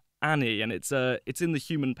levator ani, and it's in the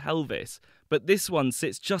human pelvis. But this one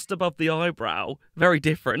sits just above the eyebrow, very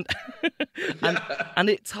different, and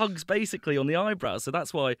it tugs basically on the eyebrow. So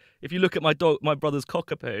that's why, if you look at my brother's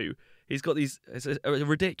cockapoo, he's got these. It's a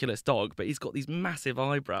ridiculous dog, but he's got these massive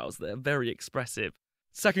eyebrows that are very expressive.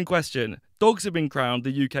 Second question: dogs have been crowned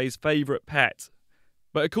the UK's favourite pet.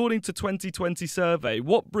 But according to 2020 survey,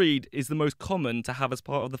 what breed is the most common to have as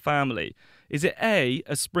part of the family? Is it A,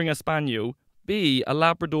 a Springer Spaniel, B, a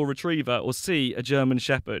Labrador Retriever, or C, a German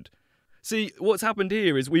Shepherd? See, what's happened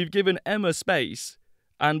here is we've given Emma space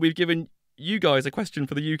and we've given you guys a question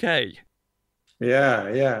for the UK.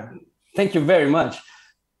 Yeah. Thank you very much.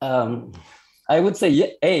 I would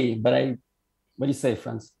say A, but what do you say,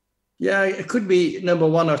 Franz? Yeah, it could be number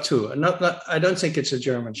 1 or 2. I don't think it's a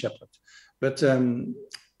German Shepherd. But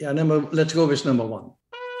let's go with number 1.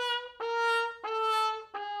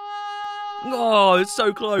 Oh, it's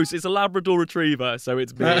so close. It's a Labrador Retriever, so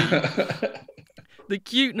it's B. The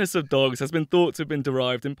cuteness of dogs has been thought to have been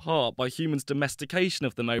derived in part by humans' domestication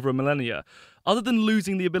of them over a millennia. Other than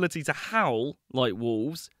losing the ability to howl like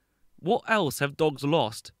wolves, what else have dogs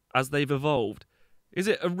lost as they've evolved? Is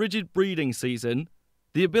it a rigid breeding season,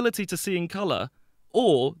 the ability to see in colour,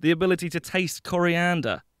 or the ability to taste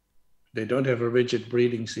coriander? They don't have a rigid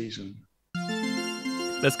breeding season.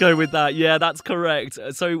 Let's go with that. Yeah, that's correct.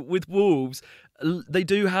 So with wolves, they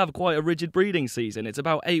do have quite a rigid breeding season. It's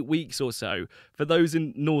about 8 weeks or so. For those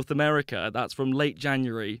in North America, that's from late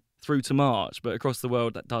January through to March. But across the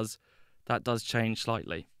world, that does change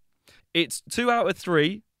slightly. It's 2 out of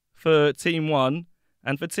 3 for Team 1.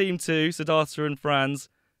 And for Team 2, Siddhartha and Franz,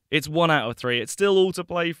 it's 1 out of 3. It's still all to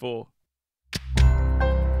play for.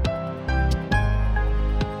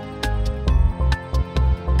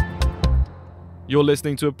 You're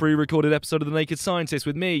listening to a pre-recorded episode of The Naked Scientist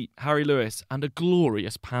with me, Harry Lewis, and a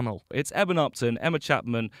glorious panel. It's Eben Upton, Emma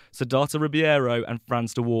Chapman, Siddhartha Ribeiro and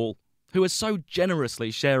Franz de Waal, who are so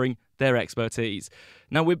generously sharing their expertise.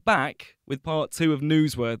 Now we're back with part 2 of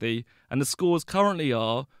Newsworthy, and the scores currently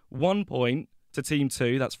are 1 point to Team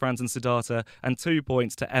 2, that's Franz and Siddhartha, and 2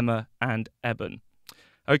 points to Emma and Eben.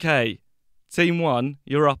 Okay, Team 1,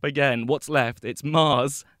 you're up again. What's left? It's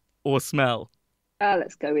Mars or smell.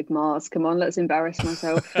 Let's go with Mars. Come on, let's embarrass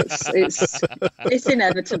myself. It's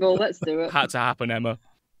inevitable. Let's do it. Had to happen, Emma.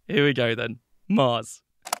 Here we go then. Mars.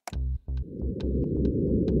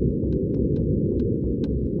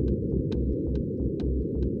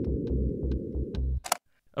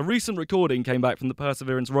 A recent recording came back from the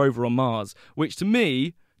Perseverance rover on Mars, which to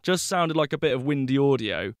me just sounded like a bit of windy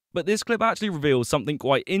audio. But this clip actually reveals something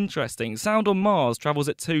quite interesting. Sound on Mars travels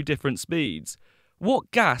at 2 different speeds.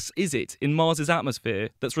 What gas is it in Mars's atmosphere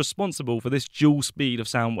that's responsible for this dual speed of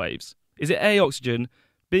sound waves? Is it A, oxygen,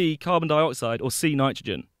 B, carbon dioxide, or C,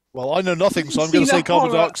 nitrogen? Well, I know nothing, so I'm going to say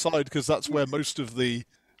carbon dioxide because that's where most of the...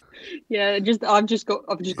 Yeah, I've just got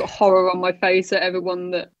horror on my face at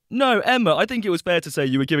everyone that... No, Emma, I think it was fair to say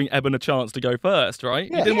you were giving Eben a chance to go first,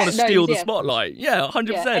 right? Yeah. You didn't want to steal the yeah. spotlight. Yeah, 100%.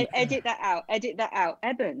 Yeah, edit that out.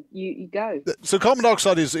 Eben, you go. So carbon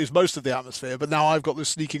dioxide is most of the atmosphere, but now I've got this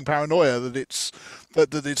sneaking paranoia that it's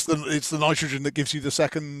the nitrogen that gives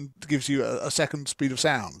you a second speed of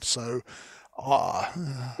sound. So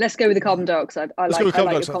let's go with the carbon dioxide. I like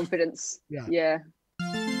your confidence. Yeah.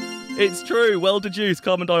 It's true, well deduced,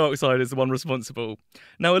 carbon dioxide is the one responsible.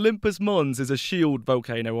 Now, Olympus Mons is a shield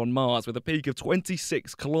volcano on Mars with a peak of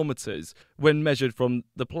 26 kilometres when measured from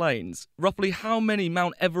the plains. Roughly how many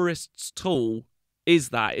Mount Everests tall is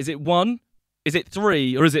that? Is it 1, is it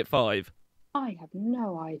 3, or is it 5? I have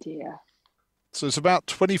no idea. So it's about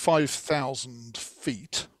 25,000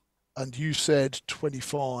 feet, and you said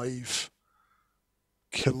 25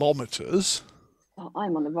 kilometres. Oh,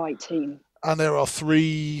 I'm on the right team. And there are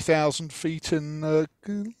 3,000 feet in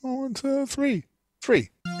three.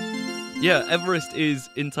 Yeah, Everest is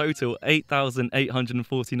in total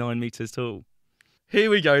 8,849 metres tall. Here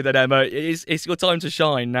we go then, Emma. It's your time to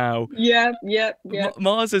shine now. Yeah.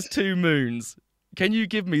 Mars has 2 moons. Can you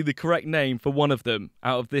give me the correct name for one of them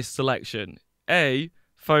out of this selection? A,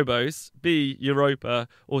 Phobos, B, Europa,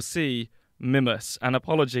 or C, Mimas? And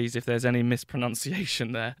apologies if there's any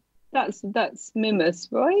mispronunciation there. That's Mimas,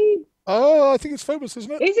 right? Oh, I think it's Phobos, isn't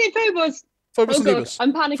it? Is it Phobos? Phobos and God, Mimas.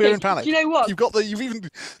 I'm panicking. Fear and panic. Do you know what? You've even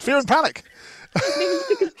fear and panic.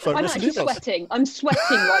 I'm actually sweating. I'm sweating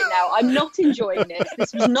right now. I'm not enjoying this.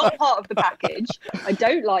 This was not part of the package. I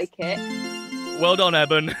don't like it. Well done,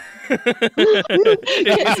 Eben.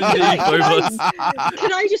 It's indeed Phobos.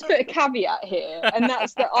 Can I just put a caveat here? And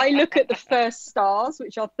that's that I look at the first stars,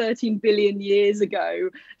 which are 13 billion years ago.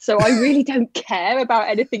 So I really don't care about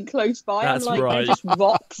anything close by. That's I'm like, right. they're just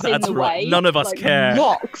rocks in the way. None of us like, care.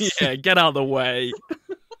 Rocks. Yeah, get out of the way.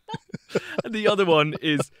 And the other one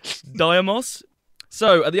is Diamos.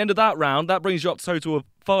 So at the end of that round, that brings you up to a total of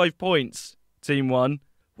 5 points, Team 1.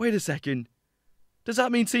 Wait a second. Does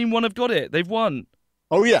that mean Team 1 have got it? They've won.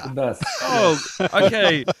 Oh, yeah. It does. Oh,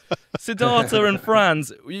 okay. Siddhartha and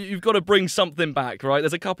Franz, you've got to bring something back, right?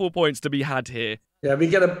 There's a couple of points to be had here. Yeah, we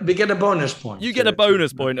get a bonus point. You get a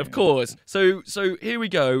bonus point, of course. So here we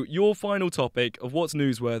go. Your final topic of what's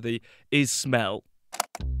newsworthy is smell.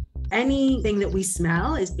 Anything that we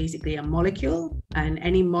smell is basically a molecule, and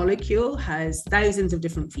any molecule has thousands of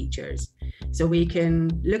different features. So we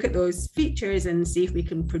can look at those features and see if we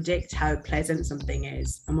can predict how pleasant something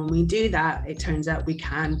is. And when we do that, it turns out we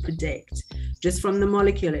can predict just from the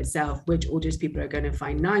molecule itself which odors people are going to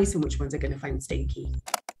find nice and which ones are going to find stinky.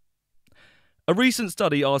 A recent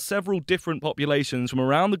study asked several different populations from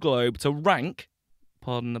around the globe to rank,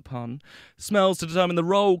 pardon the pun, smells to determine the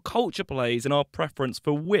role culture plays in our preference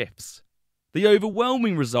for whiffs. The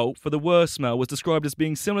overwhelming result for the worst smell was described as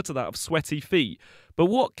being similar to that of sweaty feet. But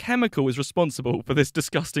what chemical is responsible for this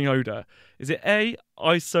disgusting odour? Is it A,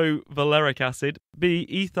 isovaleric acid, B,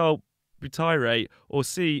 ethyl butyrate, or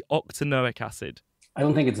C, octanoic acid? I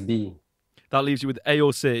don't think it's B. That leaves you with A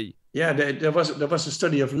or C. Yeah, there was a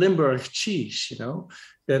study of Limburg cheese,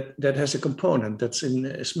 that has a component that's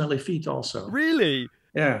in smelly feet also. Really?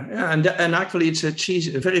 Yeah, and actually it's a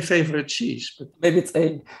very favorite cheese. But maybe it's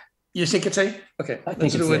A. You think it's A? Okay, I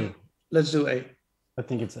think it's A. Let's do A. I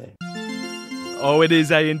think it's A. Oh, it is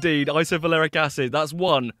A indeed. Isovaleric acid. That's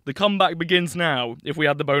 1. The comeback begins now, if we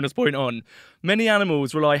add the bonus point on. Many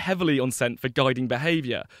animals rely heavily on scent for guiding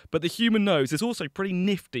behaviour, but the human nose is also pretty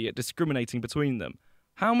nifty at discriminating between them.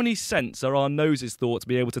 How many scents are our noses thought to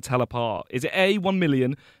be able to tell apart? Is it A, 1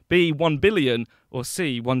 million, B, 1 billion, or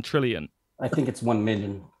C, 1 trillion? I think it's 1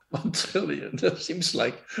 million. 1 trillion. That seems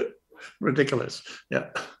like ridiculous. Yeah.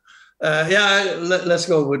 Let's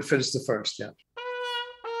go with finish the first. Yeah.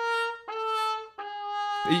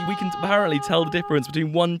 We can apparently tell the difference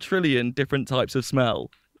between 1 trillion different types of smell.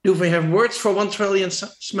 Do we have words for 1 trillion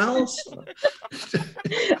smells?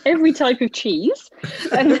 Every type of cheese.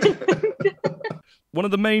 One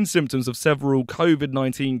of the main symptoms of several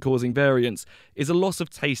COVID-19 causing variants is a loss of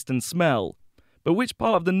taste and smell. But which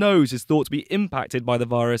part of the nose is thought to be impacted by the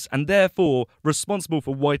virus and therefore responsible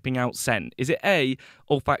for wiping out scent? Is it A,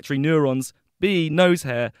 olfactory neurons, B, nose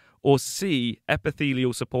hair, or C,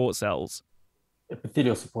 epithelial support cells?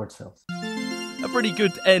 Epithelial support cells. A pretty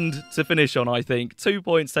good end to finish on, I think. 2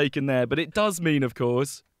 points taken there, but it does mean, of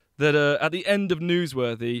course, that at the end of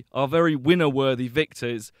Newsworthy, our very winner-worthy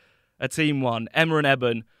victors are Team 1, Emma and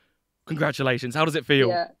Eben. Congratulations. How does it feel?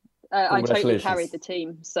 Yeah. I totally carried the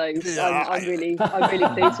team, so I'm really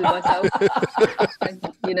pleased with myself.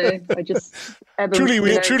 I just truly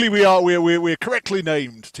we're correctly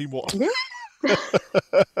named Team 1.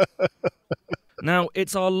 Now,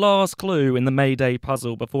 it's our last clue in the Mayday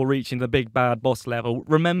puzzle before reaching the big bad boss level.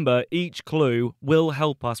 Remember, each clue will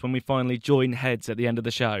help us when we finally join heads at the end of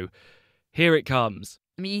the show. Here it comes.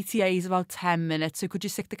 My ETA is about 10 minutes, so could you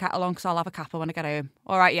stick the kettle on because I'll have a capper when I get home.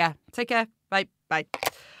 All right, yeah. Take care. Bye.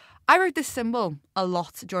 I wrote this symbol a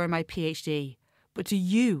lot during my PhD, but do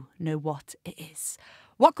you know what it is?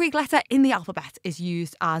 What Greek letter in the alphabet is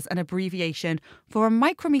used as an abbreviation for a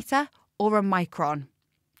micrometer or a micron?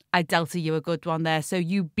 I dealt you a good one there, so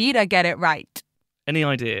you better get it right. Any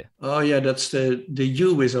idea? Oh yeah, that's the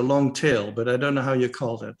U is a long tail, but I don't know how you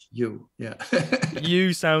call that. U, yeah.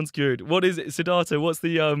 U sounds good. What is it, Siddhartha? What's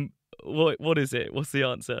the what is it? What's the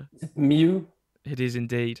answer? Mu. It is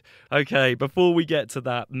indeed. Okay, before we get to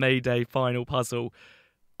that Mayday final puzzle,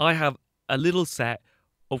 I have a little set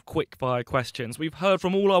of quick-fire questions. We've heard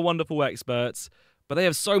from all our wonderful experts, but they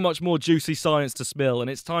have so much more juicy science to spill, and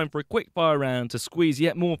it's time for a quick-fire round to squeeze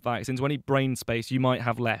yet more facts into any brain space you might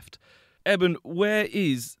have left. Eben, where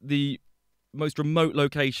is the most remote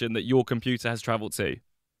location that your computer has travelled to?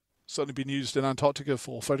 Certainly been used in Antarctica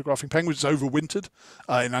for photographing penguins. It's overwintered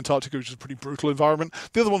in Antarctica, which is a pretty brutal environment.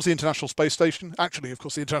 The other one's the International Space Station. Actually, of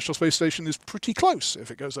course, the International Space Station is pretty close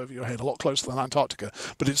if it goes over your head, a lot closer than Antarctica,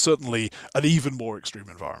 but it's certainly an even more extreme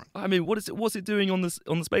environment. I mean, what's it doing on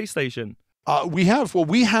the space station? We've had 2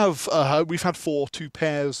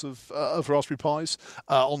 pairs of Raspberry Pis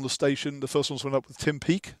on the station. The first ones went up with Tim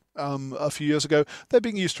Peake a few years ago. They're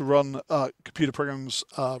being used to run computer programs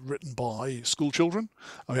written by school children.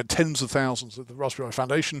 I mean, tens of thousands of the Raspberry Pi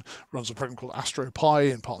Foundation runs a program called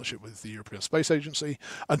AstroPi in partnership with the European Space Agency,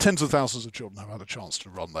 and tens of thousands of children have had a chance to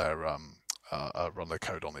run their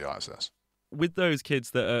code on the ISS. With those kids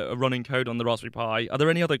that are running code on the Raspberry Pi, are there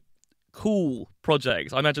any other cool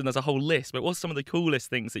projects? I imagine there's a whole list, but what's some of the coolest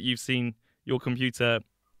things that you've seen your computer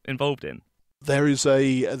involved in? There's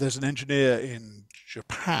an engineer in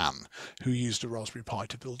Japan who used a Raspberry Pi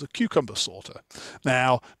to build a cucumber sorter.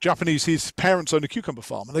 Now, his parents own a cucumber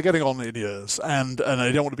farm, and they're getting on in years, and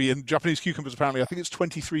they don't want to be in Japanese cucumbers. Apparently, I think it's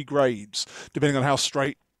 23 grades, depending on how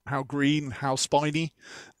straight, how green, how spiny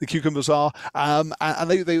the cucumbers are, and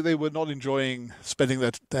they were not enjoying spending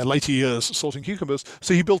their later years sorting cucumbers,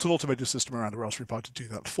 so he built an automated system around a Raspberry Pi to do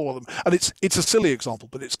that for them. And it's a silly example,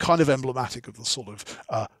 but it's kind of emblematic of the sort of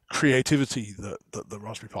creativity that the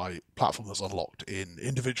Raspberry Pi platform has unlocked in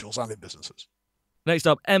individuals and in businesses. Next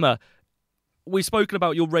up, Emma, we've spoken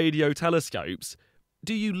about your radio telescopes.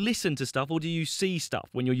 Do you listen to stuff or do you see stuff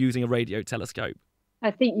when you're using a radio telescope? I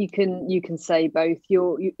think you can say both.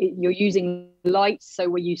 You're using light, so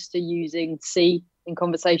we're used to using C in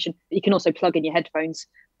conversation. You can also plug in your headphones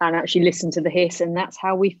and actually listen to the hiss, and that's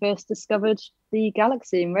how we first discovered the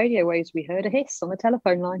galaxy in radio waves. We heard a hiss on the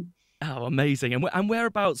telephone line. Oh, amazing! And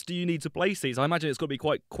whereabouts do you need to place these? I imagine it's got to be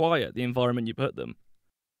quite quiet, the environment you put them.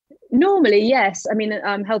 Normally, yes. I mean,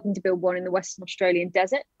 I'm helping to build one in the Western Australian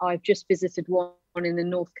desert. I've just visited one in the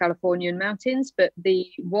North Californian mountains, but the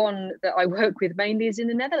one that I work with mainly is in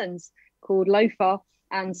the Netherlands, called Lofar.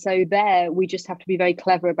 And so there, we just have to be very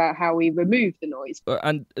clever about how we remove the noise.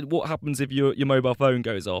 And what happens if your mobile phone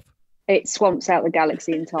goes off? It swamps out the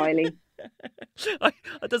galaxy entirely.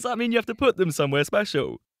 Does that mean you have to put them somewhere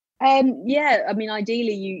special? Yeah, I mean,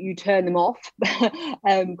 ideally you turn them off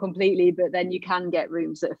completely, but then you can get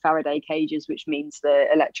rooms that are Faraday cages, which means the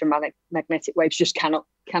electromagnetic waves just cannot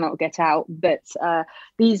get out. But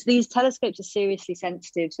these telescopes are seriously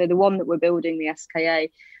sensitive. So the one that we're building, the SKA,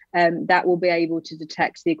 that will be able to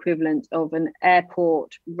detect the equivalent of an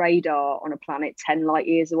airport radar on a planet 10 light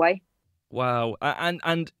years away. Wow.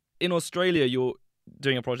 And in Australia, you're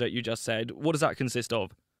doing a project you just said. What does that consist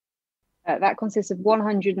of? That consists of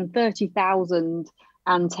 130,000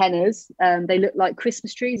 antennas. They look like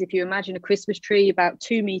Christmas trees. If you imagine a Christmas tree about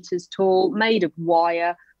 2 meters tall, made of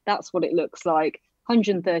wire, that's what it looks like.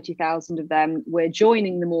 130,000 of them. We're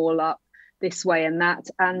joining them all up this way and that,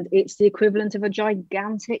 and it's the equivalent of a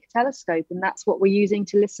gigantic telescope, and that's what we're using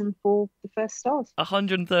to listen for the first stars.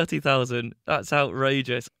 130,000. That's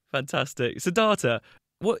outrageous. Fantastic. Siddhartha,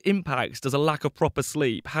 what impacts does a lack of proper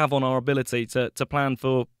sleep have on our ability to plan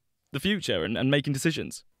for the future and making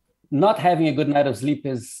decisions? Not having a good night of sleep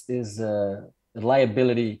is a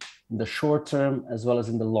liability in the short term as well as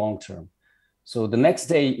in the long term. So the next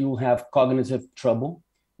day you have cognitive trouble,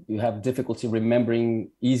 you have difficulty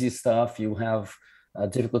remembering easy stuff, you have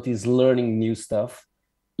difficulties learning new stuff.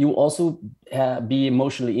 You also be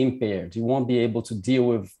emotionally impaired. You won't be able to deal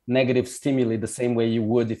with negative stimuli the same way you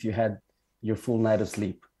would if you had your full night of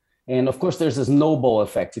sleep. And of course, there's a snowball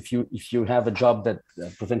effect. If you have a job that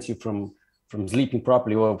prevents you from sleeping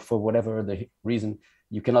properly, or for whatever the reason,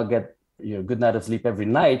 you cannot get your good night of sleep every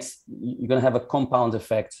night, you're going to have a compound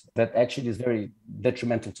effect that actually is very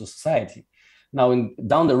detrimental to society. Now,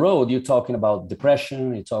 down the road, you're talking about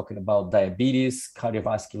depression, you're talking about diabetes,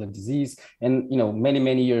 cardiovascular disease, and many,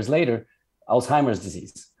 many years later, Alzheimer's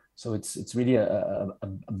disease. So it's really a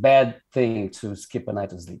bad thing to skip a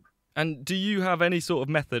night of sleep. And do you have any sort of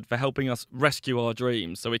method for helping us rescue our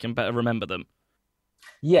dreams so we can better remember them?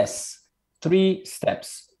 Yes, 3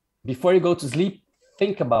 steps. Before you go to sleep,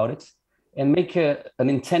 think about it and make an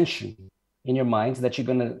intention in your mind that you're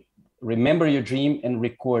going to remember your dream and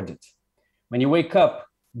record it. When you wake up,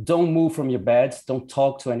 don't move from your bed, don't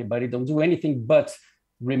talk to anybody, don't do anything but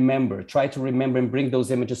remember. Try to remember and bring those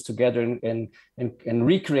images together and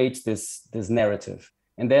recreate this narrative.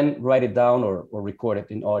 And then write it down or record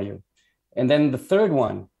it in audio. And then the third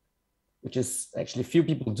one, which is actually few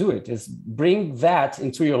people do it, is bring that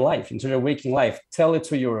into your life, into your waking life. Tell it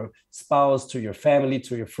to your spouse, to your family,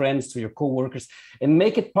 to your friends, to your coworkers, and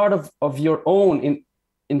make it part of your own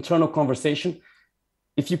internal conversation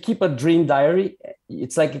if you keep a dream diary,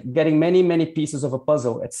 it's like getting many, many pieces of a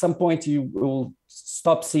puzzle. At some point, you will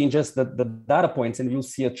stop seeing just the data points and you'll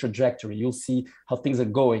see a trajectory. You'll see how things are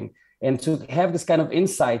going. And to have this kind of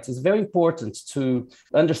insight is very important to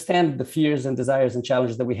understand the fears and desires and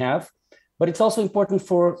challenges that we have. But it's also important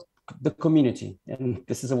for the community. And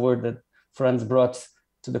this is a word that Franz brought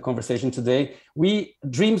to the conversation today.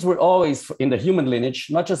 Dreams were always in the human lineage,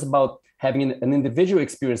 not just about having an individual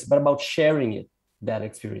experience, but about sharing that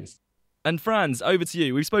experience. And Franz, over to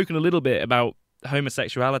you. We've spoken a little bit about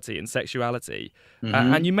homosexuality and sexuality,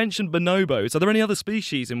 and you mentioned bonobos. Are there any other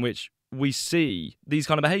species in which we see these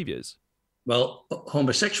kind of behaviors? Well,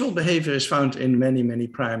 homosexual behavior is found in many, many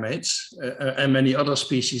primates and many other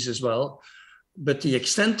species as well. But the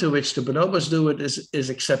extent to which the bonobos do it is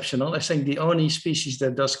exceptional. I think the only species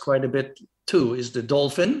that does quite a bit too is the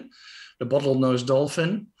dolphin, the bottlenose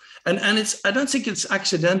dolphin. And I don't think it's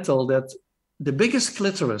accidental that the biggest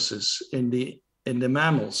clitorises in the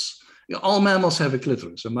mammals, all mammals have a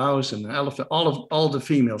clitoris, a mouse and an elephant, all the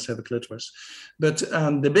females have a clitoris. But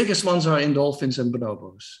the biggest ones are in dolphins and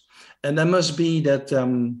bonobos. And there must be that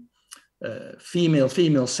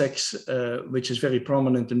female sex, which is very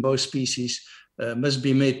prominent in both species, must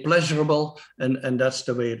be made pleasurable, and that's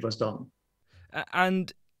the way it was done.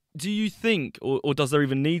 And do you think, or does there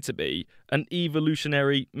even need to be, an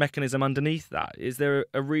evolutionary mechanism underneath that? Is there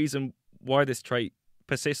a reason why this trait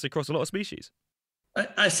persists across a lot of species?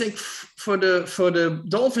 I think for the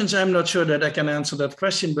dolphins, I'm not sure that I can answer that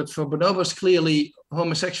question, but for bonobos, clearly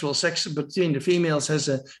homosexual sex between the females has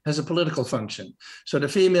a political function. So the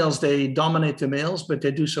females, they dominate the males, but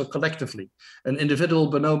they do so collectively. An individual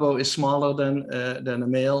bonobo is smaller than a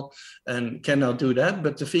male and cannot do that,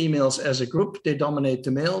 but the females as a group, they dominate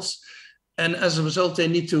the males. And as a result, they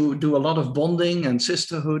need to do a lot of bonding and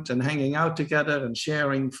sisterhood and hanging out together and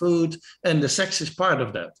sharing food. And the sex is part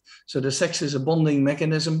of that. So the sex is a bonding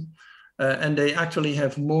mechanism. And they actually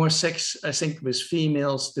have more sex, I think, with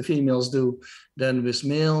females, the females do, than with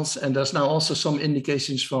males. And there's now also some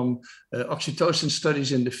indications from oxytocin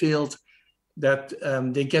studies in the field that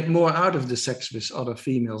they get more out of the sex with other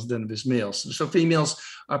females than with males. So females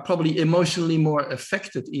are probably emotionally more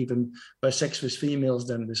affected even by sex with females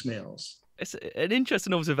than with males. It's an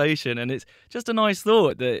interesting observation, and it's just a nice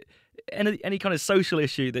thought that any kind of social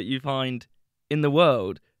issue that you find in the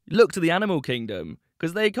world, look to the animal kingdom,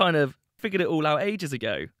 because they kind of figured it all out ages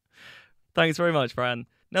ago. Thanks very much, Fran.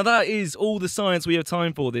 Now that is all the science we have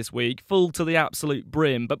time for this week, full to the absolute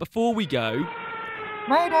brim. But before we go...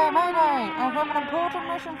 Mayday, mayday! I have an important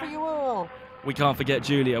mission for you all. We can't forget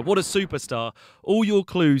Julia. What a superstar. All your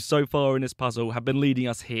clues so far in this puzzle have been leading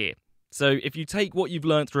us here. So if you take what you've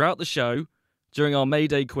learned throughout the show, during our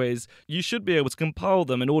Mayday quiz, you should be able to compile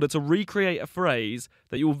them in order to recreate a phrase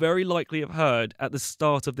that you'll very likely have heard at the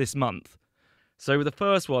start of this month. So with the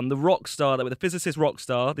first one, the rock star, with the physicist rock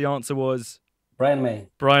star, the answer was... Brian May.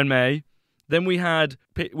 Brian May. Then we had,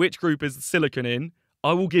 which group is silicon in?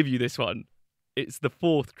 I will give you this one. It's the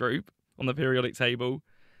fourth group on the periodic table.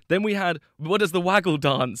 Then we had, what does the waggle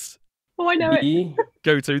dance? Oh, I know it.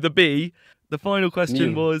 Go to the B. The final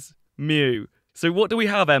question was Mew. So what do we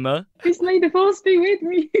have, Emma? It's May the Force be with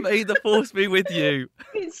me. May the Force be with you.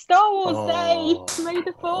 It's Star Wars Day. May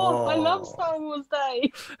the Force. I love Star Wars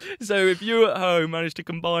Day. So if you at home manage to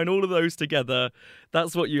combine all of those together,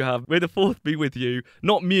 that's what you have. May the Fourth be with you.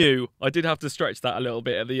 Not Mew. I did have to stretch that a little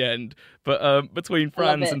bit at the end. But between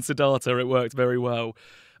Franz and Siddhartha, it worked very well.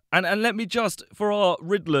 And let me just, for our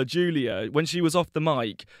Riddler, Julia, when she was off the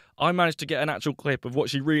mic, I managed to get an actual clip of what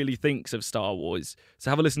she really thinks of Star Wars. So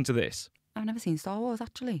have a listen to this. I've never seen Star Wars,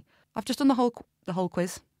 actually. I've just done the whole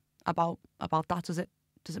quiz about that. Does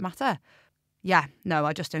it matter? Yeah, no,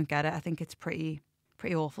 I just don't get it. I think it's pretty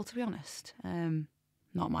awful, to be honest.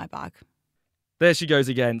 Not my bag. There she goes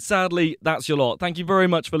again. Sadly, that's your lot. Thank you very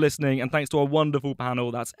much for listening, and thanks to our wonderful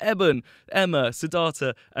panel. That's Eben, Emma,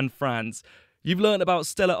 Siddhartha, and Franz. You've learned about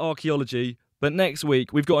stellar archaeology, but next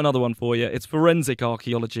week we've got another one for you. It's forensic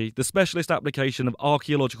archaeology, the specialist application of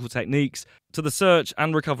archaeological techniques to the search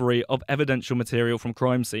and recovery of evidential material from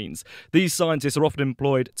crime scenes. These scientists are often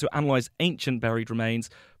employed to analyse ancient buried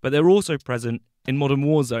remains, but they're also present in modern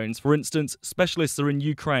war zones. For instance, specialists are in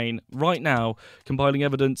Ukraine right now compiling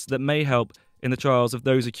evidence that may help in the trials of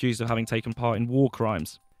those accused of having taken part in war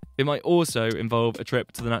crimes. It might also involve a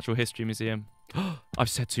trip to the Natural History Museum. I've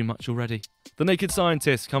said too much already. The Naked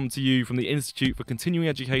Scientists come to you from the Institute for Continuing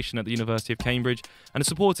Education at the University of Cambridge and are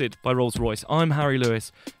supported by Rolls-Royce. I'm Harry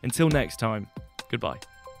Lewis. Until next time, goodbye.